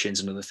about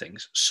pensions and other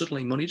things,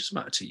 suddenly money doesn't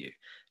matter to you.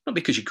 Not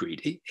because you're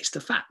greedy, it's the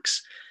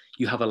facts.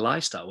 You have a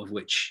lifestyle of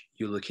which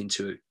you're looking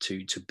to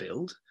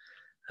build,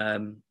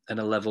 and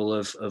a level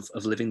of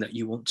living that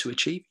you want to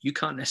achieve. You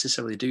can't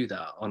necessarily do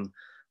that on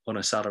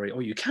a salary,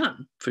 or you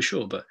can for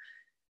sure, but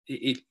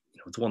the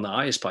one that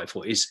I aspire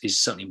for is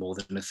certainly more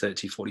than a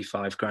 30,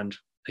 45 grand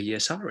a year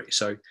salary.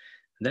 So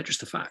they're just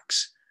the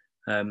facts.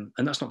 And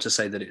that's not to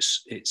say that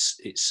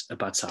it's a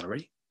bad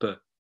salary, but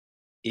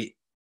it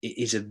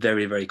is a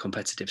very, very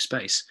competitive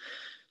space.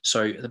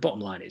 So the bottom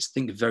line is,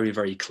 think very,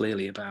 very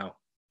clearly about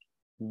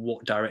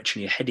what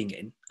direction you're heading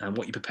in and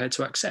what you're prepared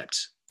to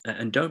accept.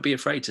 And don't be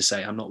afraid to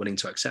say, I'm not willing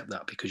to accept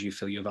that, because you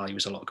feel your value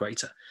is a lot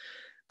greater.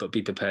 But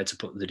be prepared to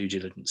put the due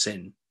diligence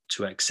in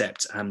to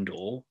accept and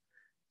or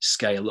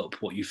scale up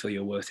what you feel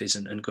your worth is,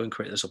 and go and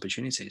create those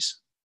opportunities.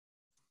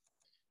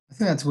 I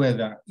think that's where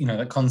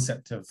that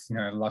concept of,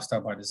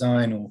 lifestyle by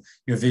design, or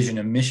your vision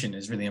and mission,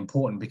 is really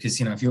important, because,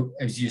 if you're,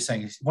 as you're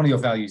saying, if one of your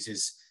values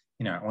is,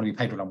 I want to be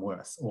paid what I'm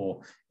worth,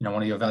 or,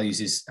 one of your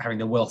values is having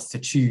the wealth to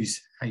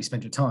choose how you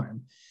spend your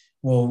time.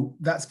 Well,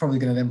 that's probably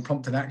going to then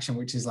prompt an action,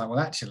 which is like, well,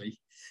 actually,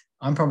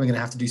 I'm probably going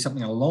to have to do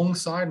something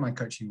alongside my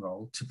coaching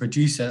role to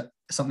produce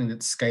something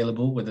that's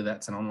scalable, whether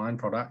that's an online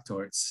product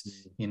or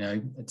it's,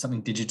 it's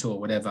something digital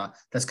or whatever,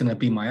 that's going to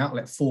be my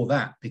outlet for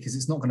that, because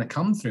it's not going to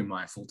come through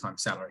my full-time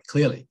salary,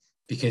 clearly,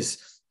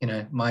 because,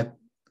 my,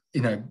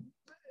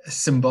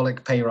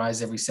 symbolic pay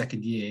rise every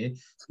second year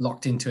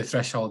locked into a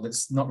threshold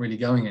that's not really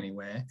going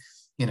anywhere,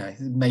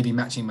 maybe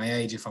matching my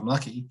age if I'm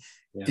lucky,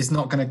 is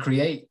not going to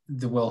create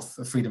the wealth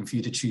of freedom for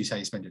you to choose how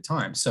you spend your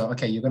time. So,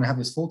 okay, you're going to have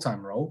this full-time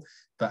role,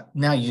 but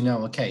now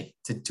okay,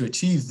 to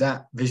achieve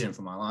that vision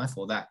for my life,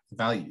 or that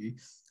value,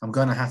 I'm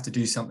going to have to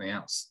do something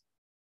else.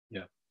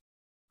 Yeah.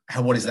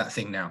 What is that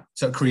thing now?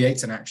 So it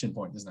creates an action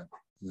point, doesn't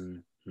it?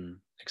 Mm-hmm.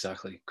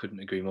 Exactly.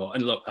 Couldn't agree more.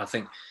 And look, I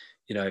think,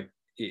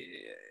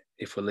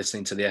 if we're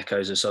listening to the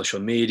echoes of social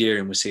media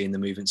and we're seeing the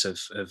movements of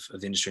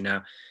the industry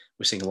now,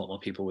 we're seeing a lot more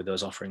people with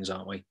those offerings,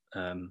 aren't we?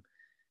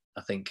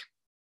 I think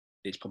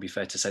it's probably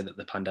fair to say that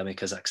the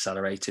pandemic has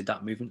accelerated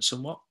that movement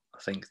somewhat. I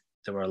think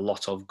there were a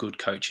lot of good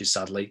coaches,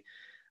 sadly,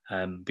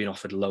 being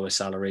offered lower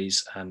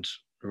salaries, and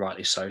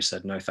rightly so,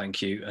 said no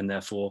thank you, and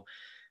therefore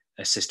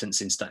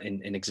assistants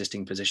in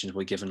existing positions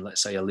were given,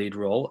 let's say, a lead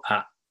role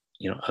at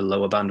a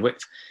lower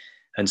bandwidth.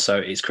 And so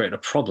it's created a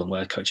problem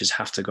where coaches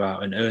have to go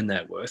out and earn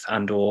their worth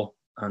and or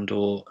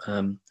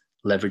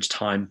leverage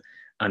time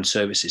and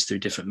services through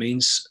different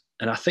means.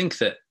 And I think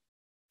that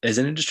as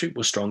an industry,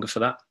 we're stronger for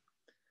that.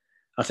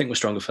 I think we're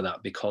stronger for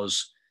that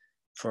because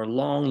for a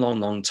long, long,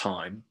 long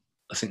time,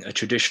 I think a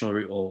traditional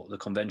route or the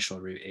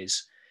conventional route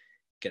is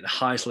get the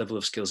highest level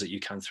of skills that you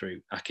can through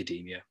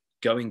academia,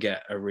 go and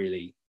get a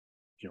really,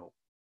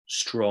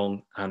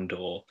 strong and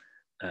or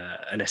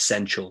an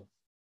essential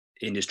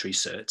industry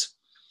cert,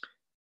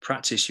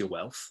 practice your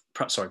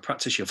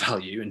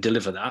value and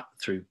deliver that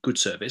through good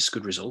service,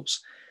 good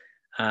results,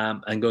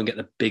 and go and get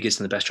the biggest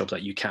and the best job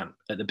that you can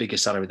at the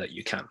biggest salary that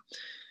you can,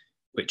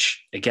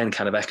 which again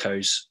kind of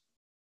echoes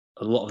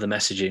a lot of the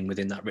messaging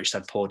within that rich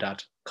dad, poor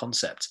dad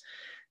concept,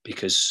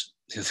 because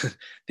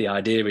the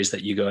idea is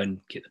that you go and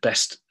get the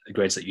best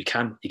grades that you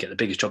can, you get the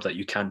biggest job that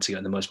you can to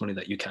get the most money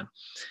that you can.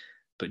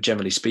 But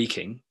generally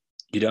speaking,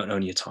 you don't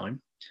own your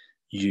time.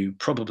 You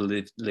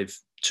probably live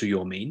to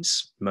your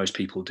means. Most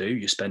people do.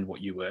 You spend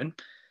what you earn,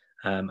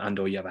 and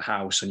or you have a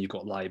house and you've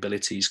got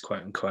liabilities,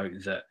 quote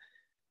unquote, that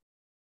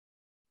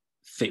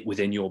fit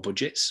within your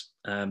budgets.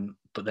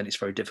 But then it's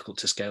very difficult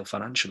to scale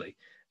financially,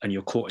 and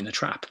you're caught in the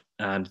trap.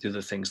 And the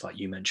other things like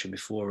you mentioned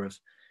before of,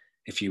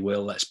 if you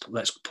will, let's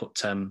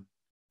put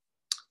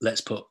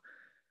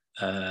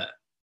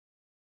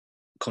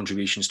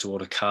contributions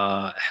toward a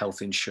car,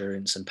 health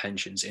insurance, and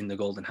pensions in the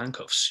golden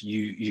handcuffs.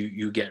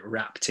 You get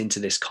wrapped into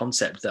this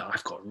concept that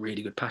I've got a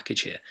really good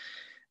package here.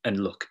 And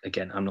look,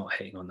 again, I'm not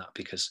hating on that,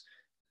 because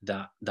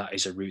that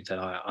is a route that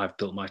I've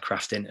built my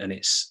craft in, and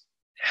it's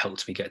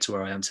helped me get to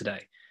where I am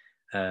today.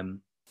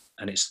 And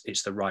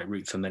it's the right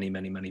route for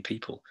many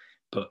people.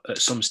 But at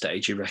some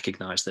stage, you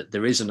recognize that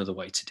there is another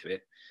way to do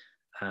it,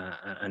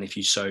 and if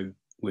you so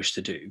wish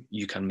to do,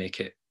 you can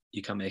make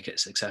it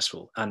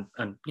successful, and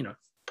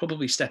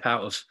probably step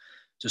out of,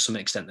 to some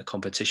extent, the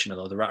competition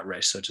or the rat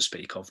race, so to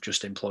speak, of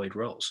just employed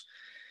roles.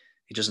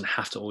 It doesn't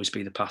have to always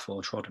be the path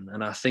well trodden.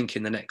 And I think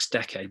in the next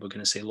decade, we're going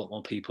to see a lot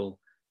more people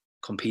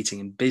competing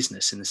in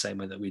business in the same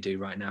way that we do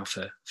right now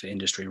for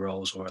industry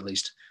roles, or at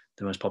least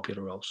the most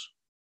popular roles.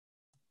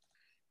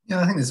 Yeah,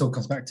 I think this all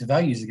comes back to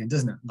values again,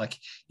 doesn't it? Like,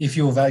 if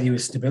your value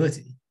is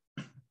stability,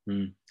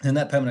 then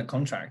that permanent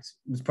contract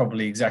was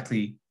probably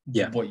exactly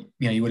what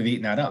you would have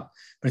eaten that up.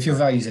 But if your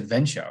value is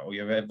adventure, or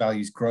your value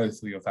is growth,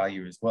 or your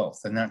value is wealth,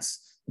 then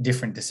that's a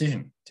different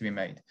decision to be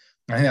made.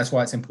 And I think that's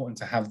why it's important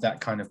to have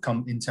that kind of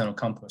internal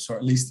compass, or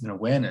at least an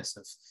awareness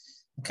of,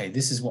 okay,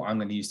 this is what I'm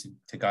going to use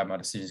to guide my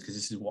decisions, because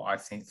this is what I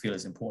feel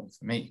is important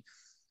for me.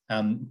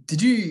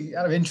 Did you,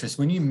 out of interest,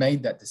 when you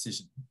made that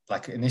decision,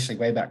 like initially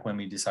way back when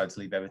we decided to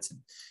leave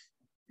Everton,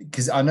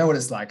 because I know what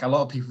it's like, a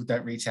lot of people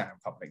don't reach out in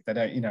public. They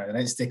don't, they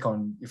don't stick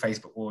on your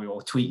Facebook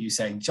or tweet you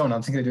saying, John,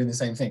 I'm thinking of doing the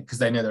same thing, because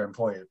they know their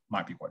employer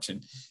might be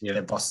watching,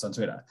 their bosses on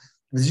Twitter.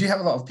 But did you have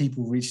a lot of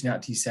people reaching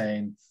out to you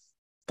saying,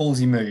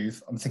 ballsy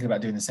move, I'm thinking about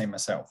doing the same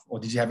myself? Or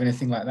did you have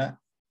anything like that?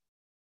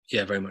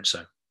 Yeah, very much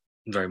so.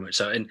 Very much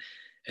so.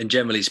 And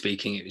generally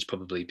speaking, it was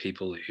probably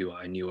people who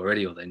I knew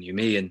already, or they knew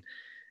me, and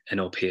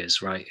all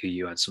peers, right, who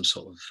you had some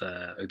sort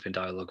of open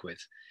dialogue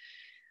with.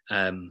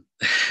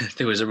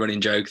 There was a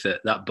running joke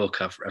that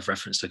book I've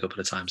referenced a couple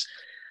of times.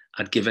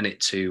 I'd given it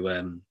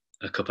to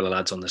a couple of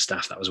lads on the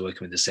staff that was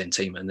working with the same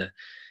team, and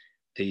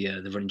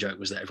the running joke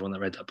was that everyone that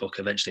read that book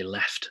eventually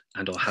left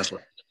or has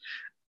left.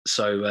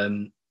 So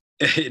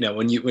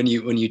when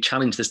you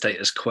challenge the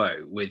status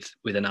quo with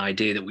an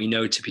idea that we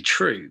know to be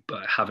true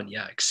but haven't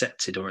yet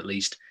accepted, or at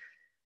least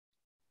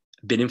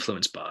been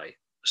influenced by,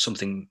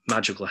 something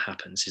magical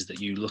happens, is that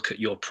you look at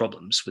your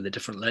problems with a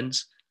different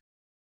lens,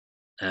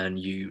 and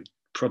you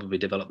probably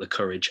develop the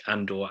courage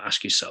and or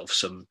ask yourself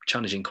some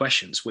challenging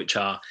questions, which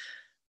are,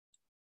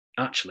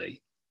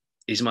 actually,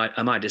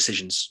 are my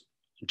decisions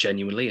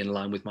genuinely in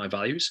line with my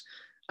values?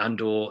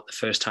 And or the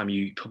first time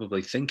you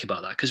probably think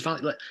about that, because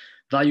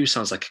value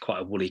sounds like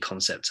quite a woolly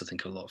concept, I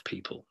think, a lot of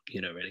people,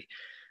 really.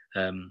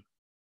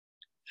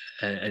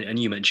 And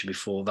you mentioned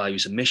before,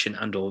 values and mission,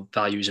 and or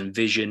values and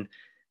vision,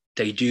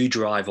 they do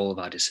drive all of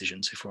our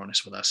decisions, if we're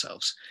honest with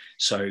ourselves.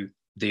 So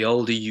the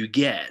older you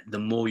get, the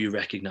more you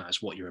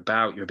recognize what you're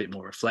about. You're a bit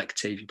more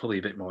reflective. You're probably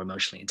a bit more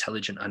emotionally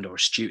intelligent and or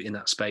astute in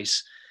that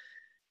space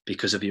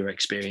because of your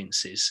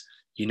experiences.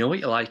 You know what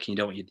you like, and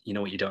you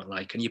know what you don't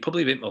like, and you're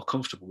probably a bit more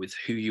comfortable with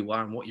who you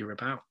are and what you're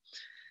about.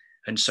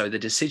 And so the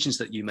decisions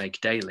that you make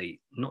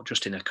daily, not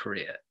just in a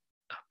career,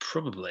 are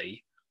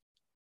probably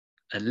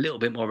a little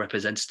bit more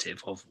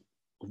representative of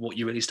what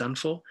you really stand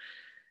for.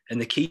 And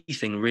the key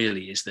thing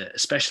really is that,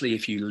 especially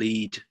if you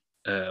lead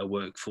a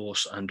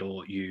workforce and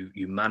or you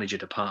manage a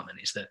department,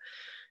 is that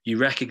you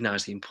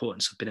recognize the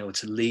importance of being able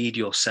to lead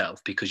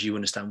yourself, because you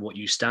understand what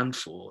you stand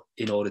for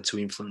in order to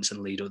influence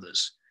and lead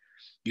others.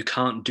 You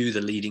can't do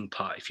the leading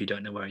part if you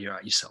don't know where you're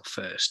at yourself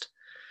first.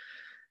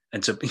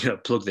 And to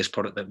plug this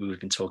product that we've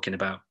been talking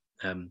about,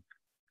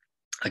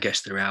 I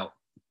guess throughout,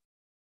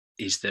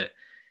 is that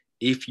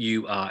if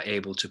you are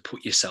able to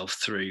put yourself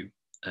through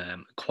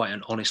quite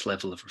an honest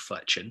level of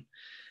reflection,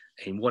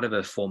 in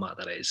whatever format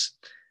that is,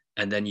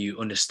 and then you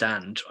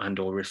understand and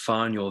or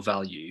refine your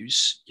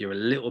values, you're a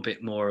little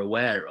bit more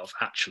aware of,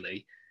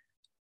 actually,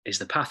 is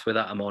the pathway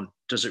that I'm on,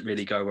 does it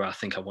really go where I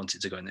think I want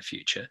it to go in the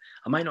future?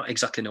 I might not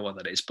exactly know what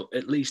that is, but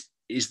at least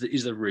is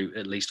the route,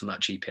 at least on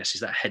that GPS, is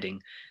that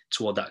heading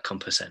toward that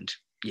compass end?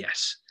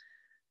 Yes.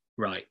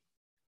 Right.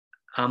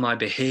 Are my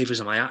behaviors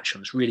and my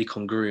actions really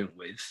congruent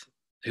with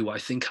who I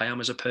think I am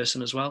as a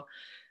person as well?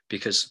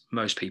 Because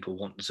most people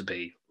want to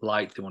be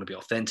liked, they want to be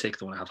authentic,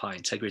 they want to have high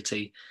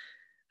integrity.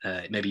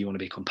 Maybe you want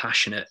to be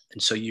compassionate.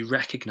 And so you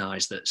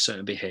recognize that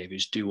certain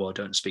behaviors do or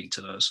don't speak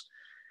to those.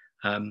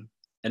 And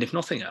if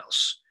nothing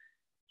else,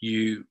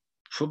 you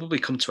probably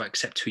come to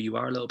accept who you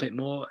are a little bit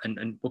more.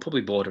 And we're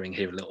probably bordering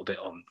here a little bit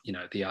on,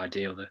 the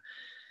idea or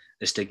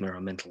the stigma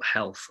on mental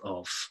health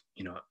of,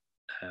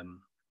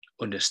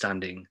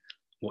 understanding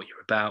what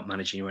you're about,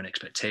 managing your own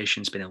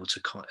expectations, being able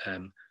to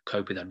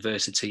cope with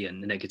adversity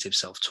and negative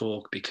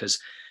self-talk, because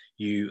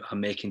you are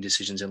making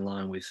decisions in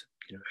line with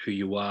who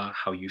you are,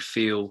 how you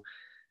feel.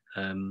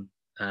 And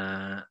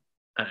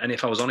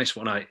if I was honest,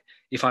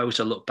 if I was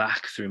to look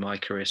back through my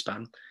career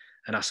span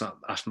and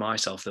ask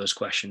myself those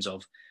questions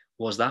of,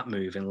 was that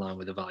move in line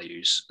with the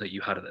values that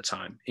you had at the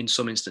time? In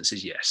some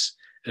instances, yes.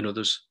 In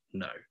others,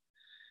 no.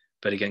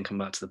 But again, come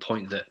back to the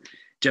point that,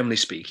 generally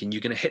speaking, you're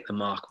going to hit the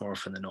mark more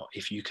often than not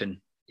if you can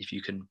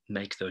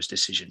make those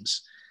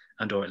decisions,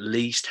 and or at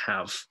least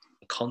have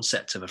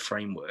concept of a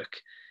framework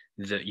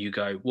that you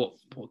go,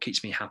 what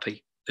keeps me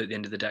happy at the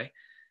end of the day?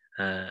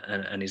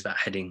 And is that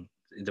heading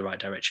in the right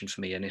direction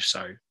for me? And if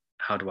so,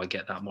 how do I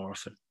get that more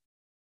often?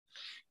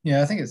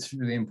 Yeah, I think it's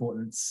really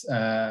important.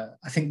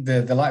 I think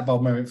the light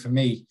bulb moment for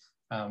me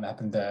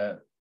happened a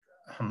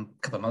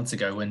couple of months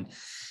ago when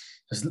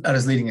I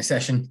was leading a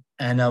session,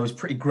 and I was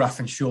pretty gruff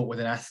and short with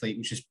an athlete,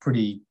 which is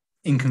pretty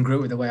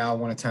incongruent with the way I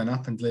want to turn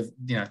up and live,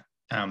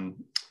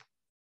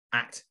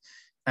 act.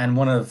 And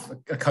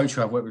a coach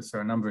who I've worked with for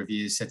a number of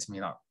years said to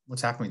me, like,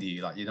 what's happened with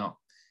you? Like, you're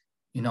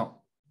not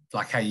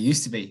like how you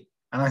used to be.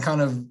 And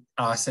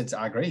I said,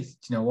 I agree. Do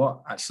you know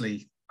what?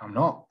 Actually, I'm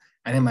not.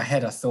 And in my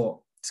head, I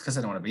thought, it's because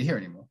I don't want to be here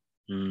anymore.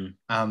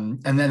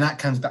 And then that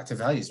comes back to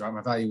values, right?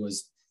 My value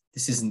was,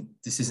 this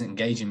isn't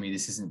engaging me.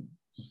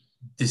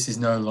 This is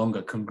no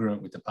longer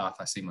congruent with the path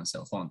I see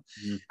myself on.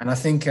 And I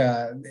think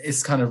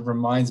it's kind of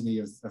reminds me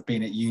of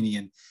being at uni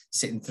and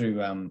sitting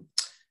through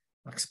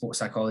like sports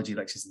psychology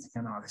lectures and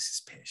thinking, oh, this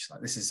is pish.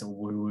 Like, this is a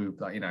woo-woo.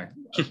 Like,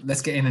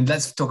 let's get in and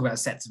let's talk about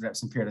sets and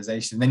reps and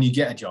periodization. And then you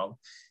get a job,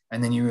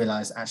 and then you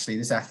realize, actually,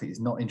 this athlete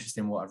is not interested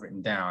in what I've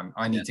written down.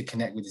 I need to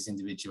connect with this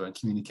individual and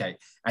communicate.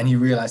 And you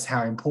realize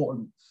how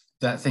important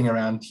that thing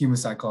around human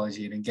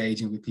psychology and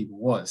engaging with people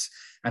was.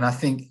 And I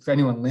think for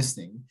anyone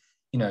listening,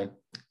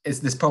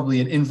 there's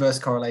probably an inverse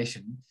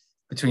correlation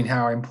between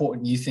how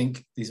important you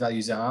think these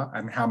values are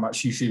and how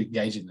much you should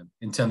engage in them.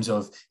 In terms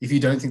of, if you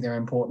don't think they're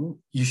important,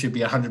 you should be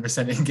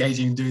 100%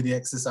 engaging and doing the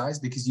exercise,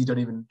 because you don't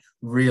even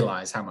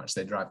realize how much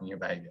they're driving your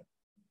behavior.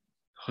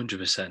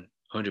 100%.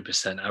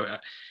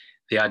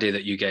 The idea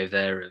that you gave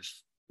there of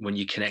when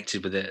you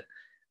connected with it,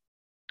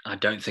 I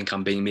don't think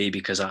I'm being me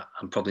because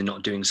I'm probably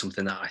not doing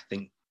something that I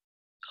think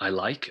I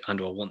like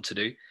and or want to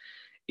do.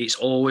 It's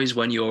always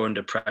when you're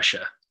under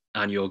pressure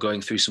and you're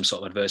going through some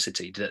sort of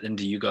adversity that then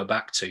do you go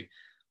back to,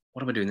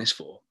 what am I doing this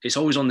for? It's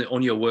always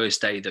on your worst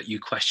day that you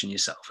question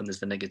yourself and there's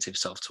the negative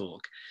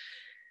self-talk.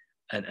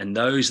 And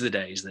those are the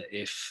days that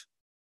if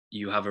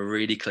you have a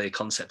really clear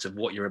concept of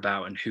what you're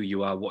about and who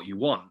you are, what you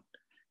want,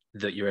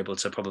 that you're able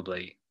to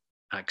probably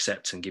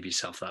accept and give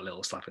yourself that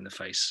little slap in the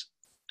face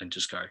and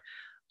just go,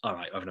 all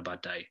right, having a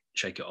bad day,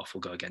 shake it off,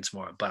 we'll go again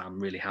tomorrow, but I'm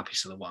really happy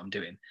still at what I'm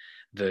doing,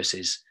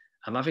 versus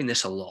I'm having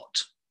this a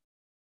lot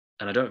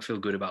and I don't feel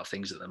good about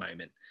things at the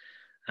moment,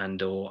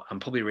 or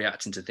I'm probably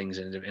reacting to things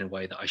in a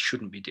way that I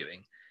shouldn't be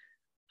doing.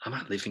 Am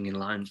I living in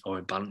line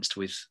or balanced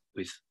with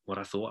what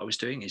I thought I was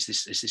doing? Is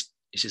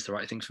this the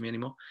right thing for me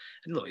anymore?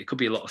 And look, it could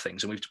be a lot of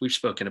things, and we've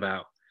spoken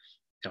about,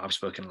 I've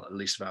spoken at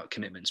least about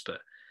commitments, but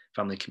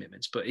family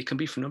commitments, but it can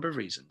be for a number of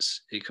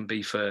reasons. It can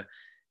be for,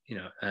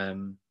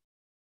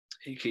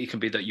 it can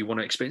be that you want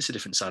to experience a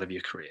different side of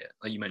your career.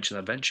 Like you mentioned,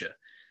 adventure.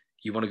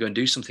 You want to go and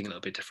do something a little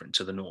bit different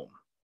to the norm.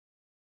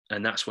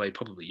 And that's why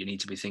probably you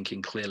need to be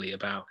thinking clearly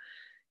about,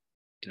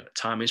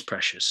 time is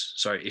precious.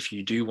 So if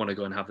you do want to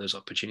go and have those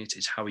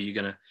opportunities, how are you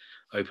going to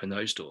open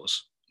those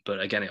doors?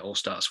 But again, it all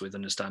starts with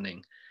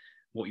understanding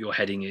what your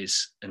heading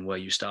is and where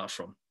you start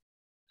from.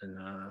 And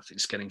I think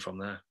it's getting from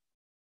there.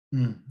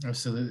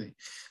 Absolutely.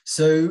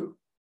 So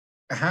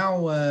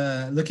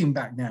how, looking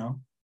back now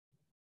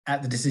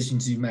at the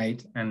decisions you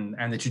made and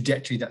the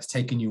trajectory that's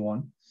taken you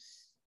on,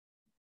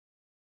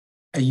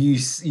 are you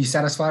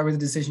satisfied with the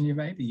decision you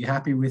made? Are you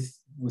happy with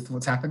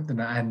what's happened and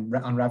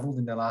unraveled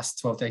in the last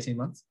 12 to 18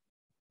 months?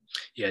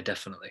 Yeah,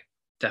 definitely.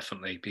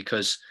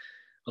 Because,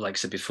 like I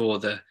said before,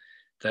 the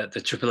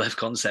Triple F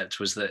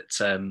concept was that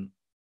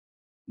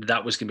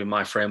that was going to be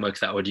my framework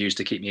that I would use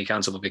to keep me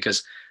accountable,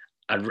 because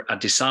I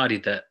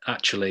decided that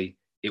actually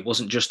it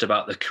wasn't just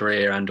about the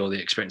career and or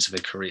the experience of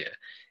a career.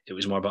 It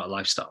was more about a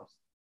lifestyle.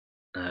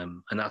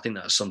 And I think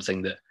that's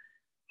something that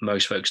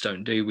most folks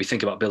don't do. We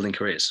think about building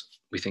careers.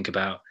 We think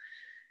about,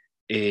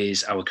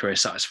 is our career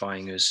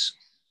satisfying us?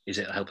 Is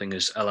it helping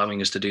us,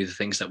 allowing us to do the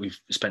things that we've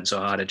spent so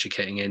hard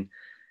educating in?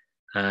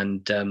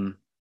 And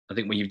I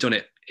think when you've done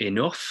it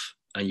enough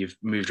and you've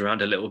moved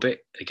around a little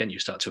bit, again, you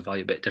start to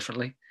evaluate a bit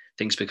differently.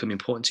 Things become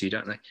important to you,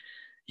 don't they?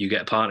 You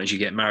get partners, you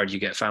get married, you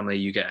get family,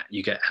 you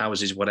get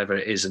houses, whatever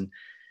it is, and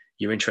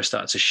your interest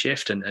starts to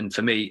shift. And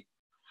for me,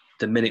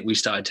 the minute we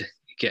started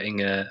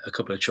getting a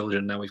couple of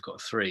children, now we've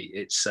got 3,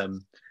 it's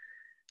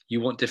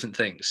you want different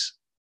things.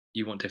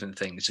 You want different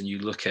things, and you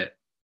look at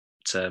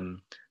the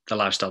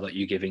lifestyle that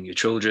you're giving your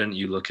children.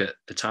 You look at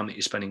the time that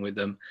you're spending with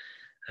them.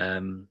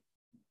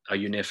 Are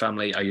you near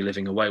family? Are you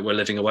living away? We're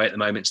living away at the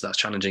moment, so that's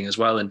challenging as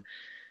well. And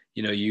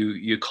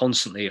you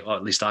constantly, or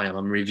at least I am,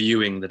 I'm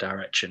reviewing the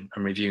direction,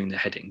 I'm reviewing the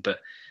heading. But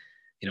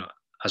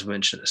as we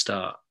mentioned at the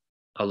start,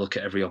 I'll look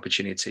at every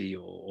opportunity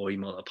or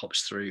email that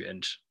pops through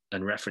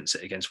and reference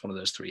it against one of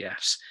those 3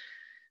 Fs.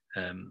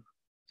 And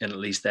at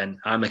least then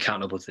I'm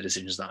accountable to the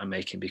decisions that I'm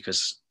making,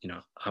 because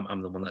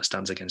I'm the one that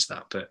stands against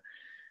that. But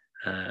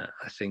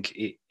I think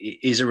it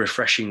is a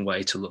refreshing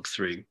way to look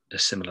through a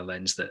similar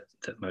lens that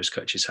most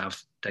coaches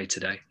have day to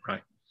day,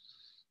 right?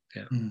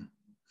 Yeah. And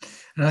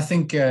I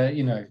think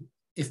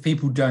if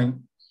people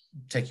don't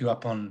take you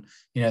up on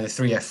the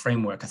 3F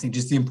framework, I think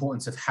just the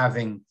importance of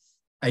having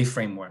a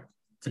framework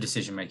for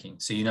decision making.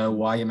 So you know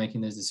why you're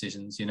making those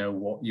decisions, you know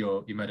what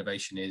your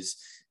motivation is,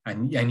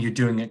 and you're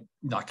doing it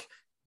like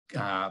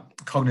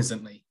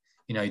cognizantly,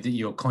 you know, that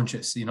you're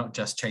conscious. You're not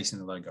just chasing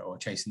the logo or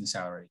chasing the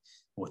salary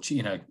or,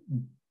 you know,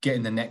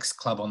 getting the next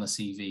club on the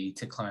CV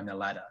to climb the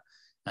ladder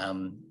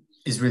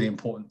is really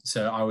important.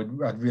 So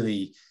I'd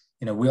really,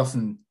 you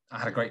know, I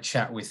had a great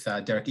chat with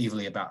Derek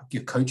Everly about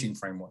your coaching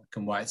framework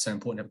and why it's so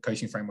important to have a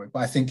coaching framework. But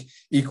I think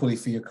equally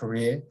for your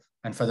career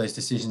and for those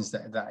decisions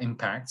that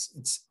impact,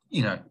 it's,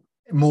 you know,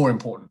 more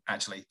important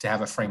actually to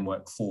have a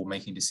framework for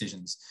making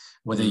decisions,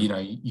 whether, you know,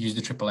 you use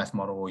the Triple F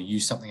model or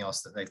use something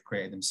else that they've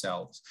created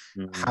themselves.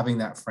 Having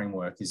that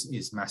framework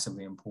is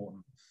massively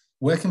important.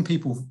 Where can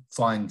people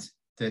find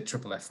the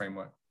Triple F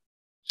framework?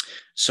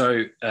 So,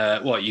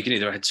 you can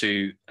either head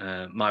to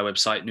my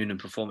website,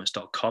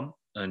 noonanperformance.com,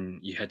 and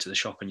you head to the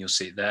shop and you'll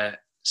see it there.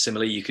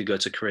 Similarly, you could go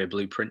to Career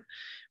Blueprint,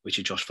 which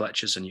is Josh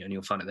Fletcher's, and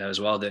you'll find it there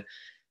as well.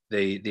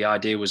 The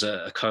idea was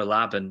a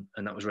collab, and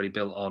that was really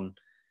built on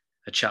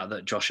a chat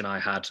that Josh and I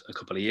had a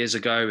couple of years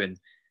ago. And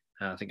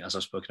I think, as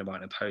I've spoken about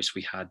in a post,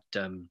 we had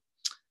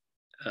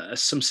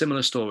some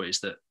similar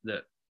stories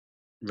that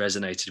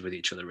resonated with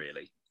each other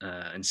really,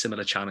 and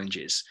similar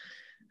challenges.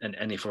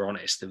 And if we're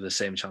honest, they're the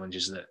same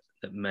challenges that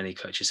many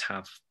coaches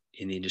have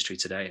in the industry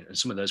today. And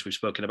some of those we've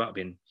spoken about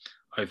being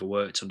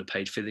overworked,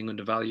 underpaid, feeling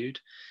undervalued.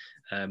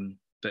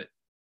 But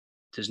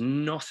there's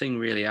nothing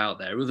really out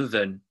there other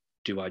than,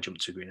 do I jump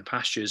to greener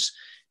pastures?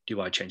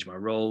 Do I change my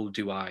role?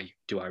 Do I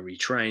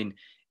retrain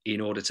in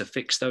order to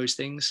fix those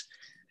things?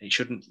 It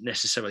shouldn't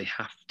necessarily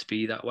have to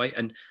be that way.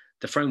 And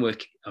the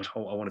framework, I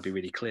want to be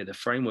really clear, the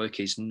framework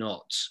is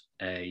not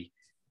a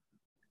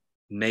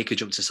make a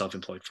jump to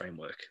self-employed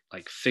framework.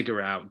 Like,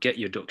 figure out, get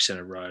your ducks in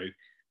a row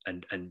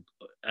and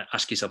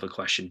ask yourself a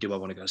question: do I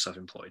want to go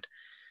self-employed?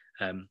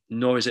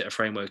 Nor is it a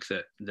framework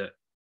that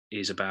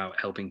is about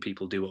helping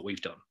people do what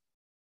we've done.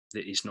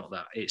 It's not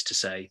that. It's to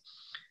say,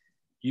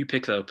 you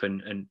pick it up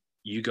and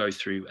you go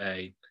through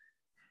a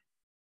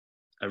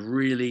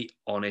really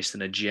honest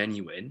and a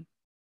genuine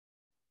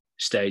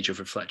stage of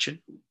reflection.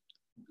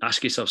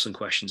 Ask yourself some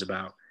questions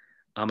about,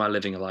 am I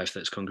living a life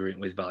that's congruent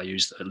with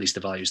values, at least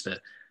the values that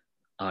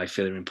I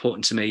feel are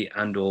important to me,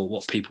 and or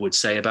what people would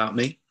say about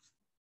me,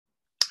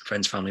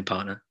 friends, family,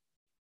 partner.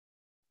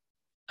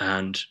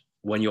 And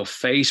when you're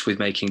faced with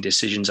making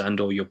decisions and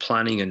or you're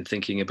planning and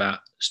thinking about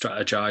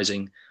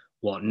strategizing,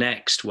 what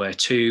next, where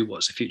to,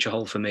 what's the future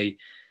hold for me,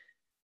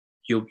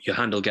 your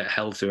hand will get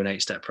held through an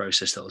 8-step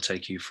process that will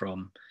take you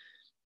from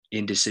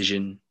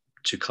indecision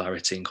to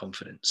clarity and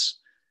confidence.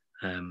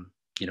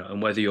 You know,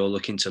 and whether you're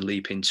looking to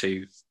leap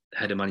into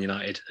head of Man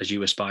United as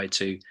you aspire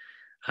to,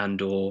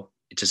 and or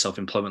into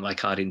self-employment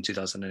like I did in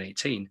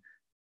 2018,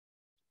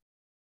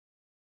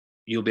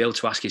 you'll be able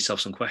to ask yourself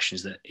some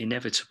questions that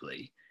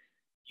inevitably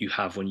you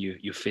have when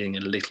you're feeling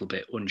a little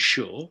bit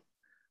unsure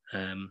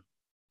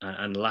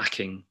and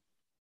lacking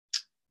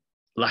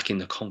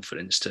the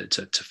confidence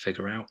to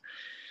figure out.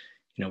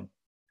 You know,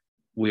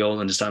 we all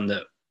understand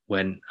that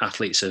when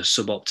athletes are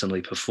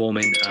suboptimally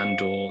performing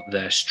and or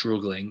they're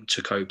struggling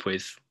to cope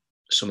with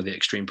some of the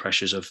extreme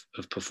pressures of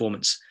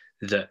performance,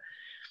 that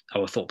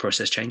our thought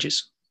process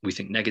changes. We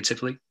think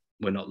negatively.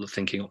 We're not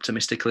thinking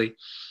optimistically.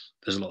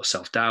 There's a lot of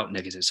self-doubt,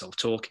 negative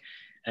self-talk.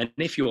 And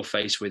if you're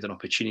faced with an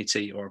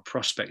opportunity or a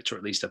prospect, or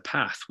at least a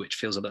path which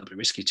feels a little bit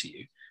risky to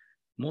you,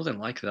 more than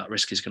likely that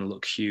risk is going to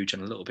look huge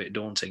and a little bit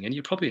daunting. And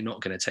you're probably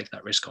not going to take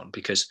that risk on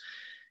because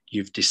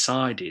you've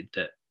decided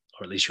that,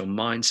 or at least your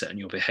mindset and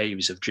your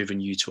behaviors have driven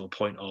you to a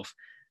point of,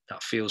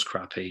 that feels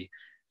crappy,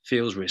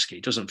 feels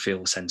risky, doesn't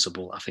feel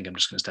sensible, I think I'm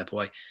just going to step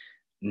away.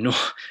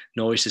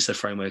 Nor is this a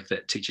framework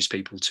that teaches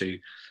people to,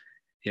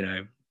 you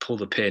know, pull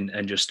the pin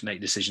and just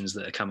make decisions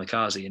that are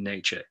kamikaze in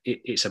nature.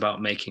 It's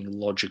about making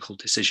logical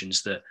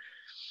decisions that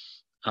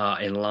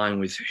are in line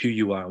with who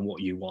you are and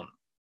what you want,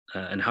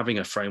 and having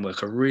a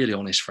framework, a really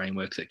honest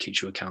framework that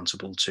keeps you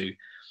accountable to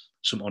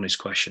some honest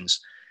questions.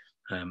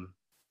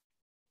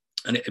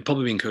 And it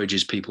probably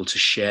encourages people to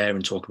share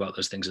and talk about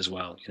those things as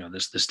well. You know,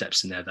 there's the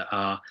steps in there that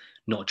are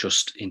not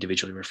just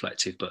individually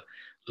reflective, but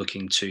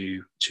looking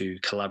to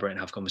collaborate and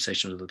have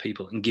conversations with other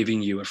people, and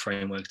giving you a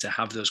framework to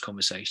have those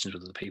conversations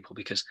with other people,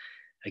 because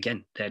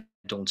again, they're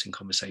daunting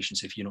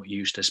conversations if you're not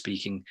used to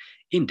speaking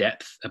in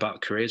depth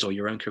about careers or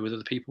your own career with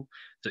other people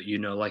that you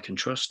know, like, and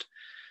trust.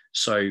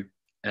 So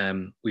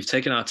we've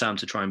taken our time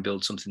to try and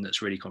build something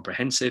that's really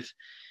comprehensive,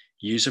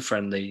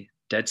 user-friendly,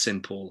 dead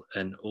simple,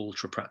 and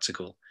ultra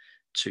practical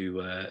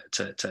to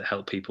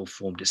help people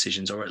form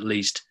decisions, or at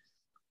least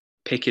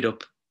pick it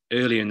up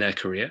earlier in their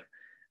career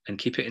and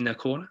keep it in their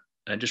corner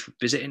and just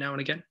visit it now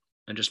and again,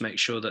 and just make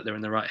sure that they're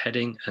in the right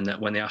heading, and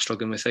that when they are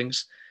struggling with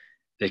things,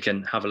 they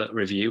can have a little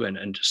review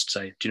and just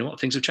say, do you know what,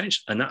 things have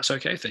changed, and that's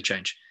okay if they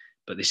change,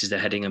 but this is the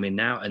heading I'm in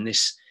now, and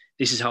this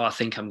is how I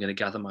think I'm going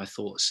to gather my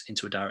thoughts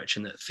into a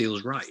direction that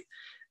feels right.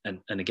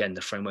 And again,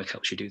 the framework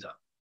helps you do that.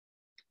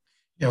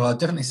 Yeah, well, I'd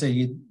definitely say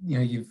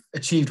you've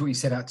achieved what you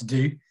set out to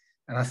do.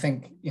 And I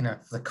think, you know,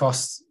 the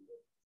cost,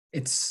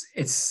 it's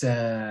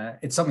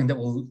something that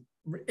will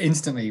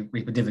instantly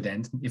reap a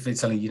dividend if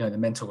it's only, the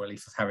mental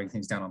relief of having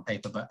things down on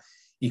paper, but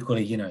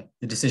equally,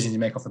 the decisions you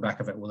make off the back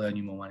of it will earn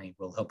you more money,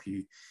 will help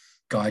you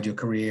guide your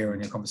career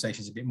and your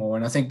conversations a bit more.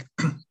 And I think,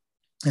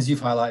 as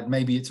you've highlighted,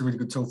 maybe it's a really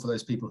good tool for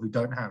those people who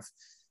don't have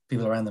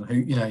people around them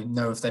who,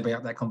 know if they bring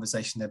up that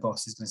conversation, their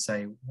boss is going to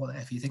say, what the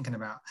F are you thinking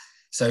about?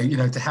 So,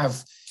 to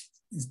have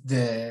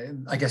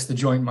the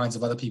joint minds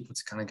of other people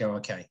to kind of go,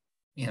 okay,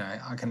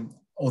 I can,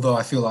 although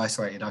I feel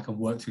isolated, I can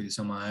work through this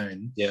on my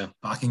own. Yeah.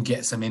 But I can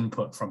get some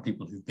input from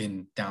people who've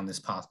been down this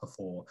path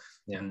before,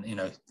 and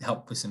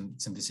help with some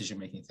decision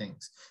making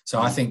things.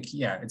 So I think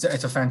it's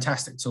a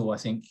fantastic tool. I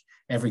think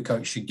every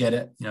coach should get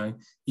it.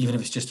 Even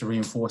if it's just to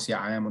reinforce,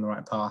 I am on the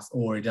right path,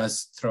 or it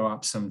does throw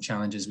up some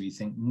challenges where you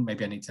think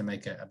maybe I need to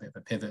make a bit of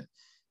a pivot.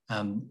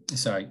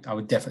 So I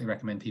would definitely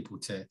recommend people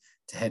to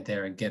head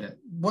there and get it.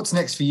 What's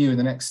next for you in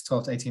the next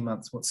 12 to 18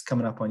 months? What's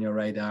coming up on your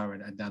radar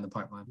and down the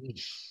pipeline?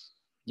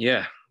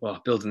 Yeah,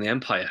 well, building the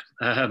empire.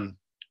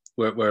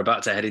 We're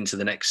about to head into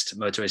the next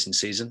motor racing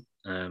season.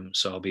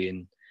 So I'll be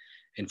in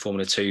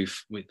Formula 2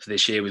 for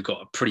this year. We've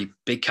got a pretty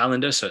big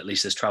calendar, so at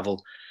least there's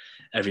travel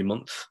every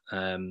month.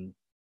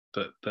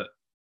 But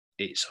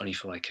it's only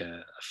for like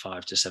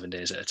 5 to 7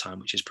 days at a time,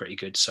 which is pretty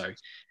good. So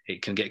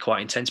it can get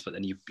quite intense, but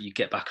then you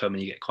get back home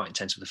and you get quite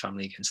intense with the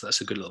family again. So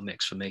that's a good little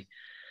mix for me.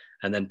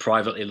 And then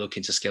privately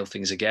looking to scale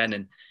things again.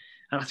 And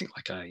I think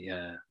like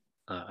I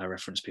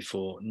referenced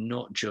before,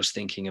 not just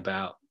thinking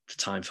about the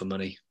time for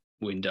money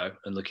window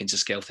and looking to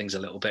scale things a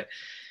little bit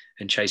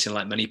and chasing,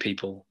 like many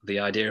people, the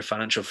idea of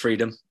financial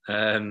freedom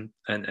and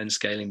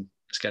scaling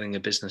a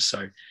business.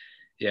 So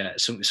yeah,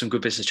 some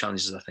good business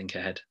challenges I think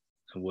ahead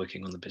and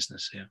working on the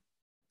business. Yeah.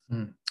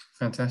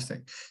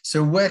 Fantastic.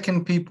 So where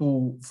can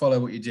people follow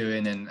what you're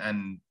doing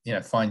and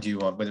find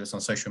you on, whether it's on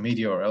social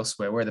media or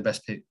elsewhere? Where are the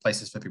best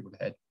places for people to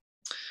head?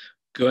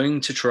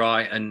 Going to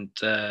try and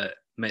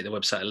make the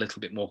website a little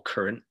bit more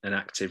current and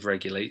active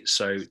regularly.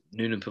 So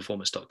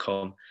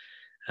noonanperformance.com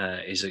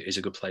is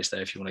a good place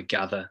there if you want to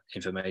gather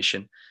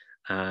information.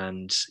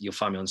 And you'll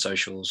find me on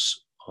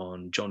socials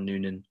on John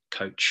Noonan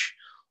Coach,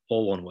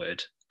 all one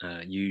word,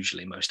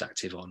 usually most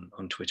active on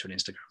Twitter and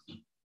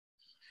Instagram.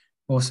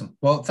 Awesome.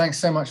 Well, thanks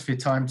so much for your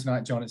time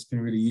tonight, John. It's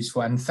been really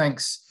useful. And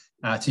thanks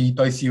to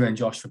both you and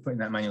Josh for putting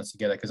that manual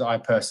together, because I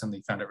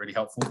personally found it really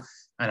helpful.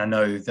 And I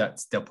know that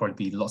there'll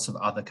probably be lots of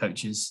other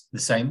coaches the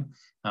same.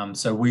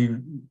 So we,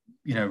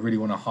 really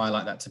want to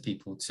highlight that to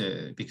people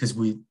because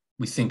we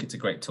think it's a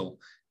great tool,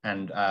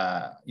 and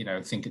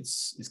think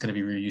it's going to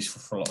be really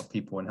useful for a lot of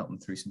people and help them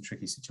through some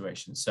tricky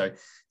situations. So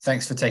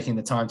thanks for taking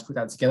the time to put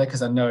that together,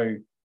 because I know,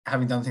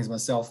 having done things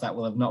myself, that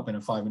will have not been a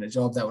 5-minute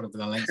job. That would have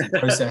been a lengthy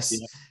process.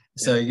 Yeah.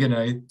 So,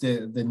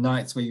 the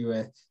nights where you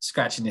were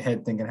scratching your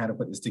head thinking how to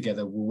put this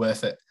together were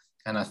worth it.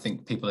 And I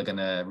think people are going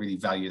to really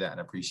value that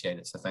and appreciate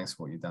it. So thanks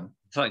for what you've done.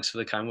 Thanks for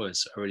the kind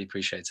words. I really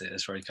appreciate it.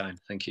 It's very kind.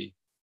 Thank you.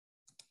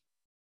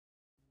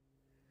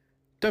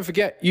 Don't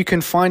forget, you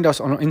can find us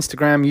on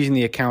Instagram using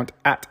the account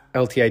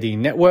 @LTAD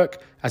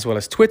Network, as well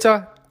as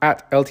Twitter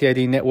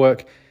 @LTAD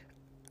Network,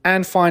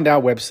 and find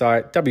our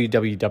website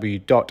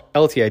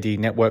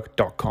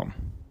www.ltadnetwork.com.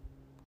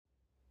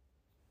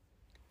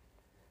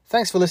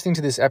 Thanks for listening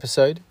to this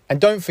episode,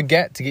 and don't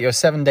forget to get your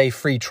 7-day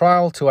free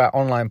trial to our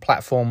online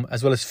platform,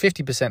 as well as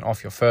 50%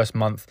 off your first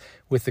month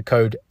with the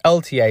code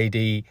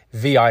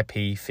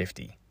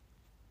LTADVIP50.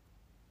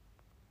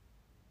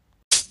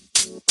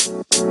 You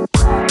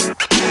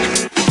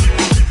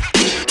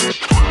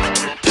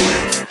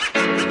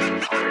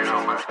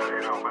know, man.